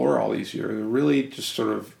to employ all these years. They're really just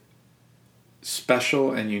sort of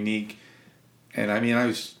special and unique. And I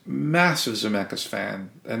was a massive Zemeckis fan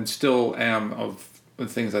and still am of the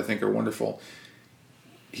things I think are wonderful.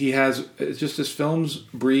 It's just his films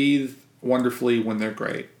breathe wonderfully when they're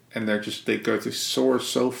great. And they soar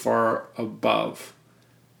so far above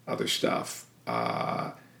other stuff.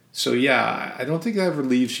 So yeah, I don't think that ever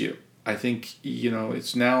leaves you. I think,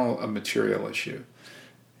 it's now a material issue.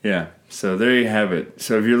 Yeah, so there you have it.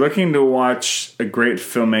 So if you're looking to watch a great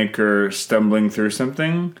filmmaker stumbling through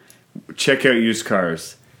something, check out Used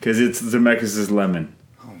Cars, because it's Zemeckis' Lemon.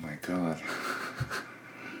 Oh my God.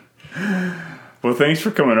 Well, thanks for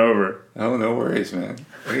coming over. Oh, no worries, man.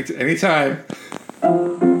 Anytime.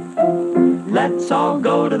 Let's all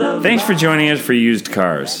go to the... Thanks for joining us for Used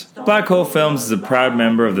Cars. Black Hole Films is a proud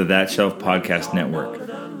member of the That Shelf Podcast Network.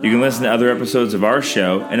 You can listen to other episodes of our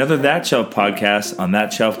show and other That Shelf podcasts on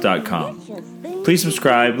thatshelf.com. Please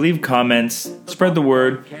subscribe, leave comments, spread the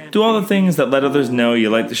word, do all the things that let others know you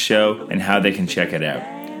like the show and how they can check it out.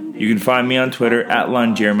 You can find me on Twitter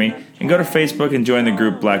 @LonJeremy and go to Facebook and join the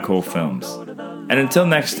group Black Hole Films. And until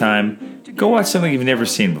next time, go watch something you've never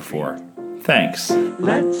seen before. Thanks.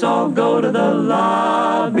 Let's all go to the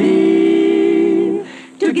lobby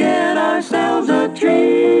to get ourselves a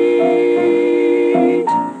treat.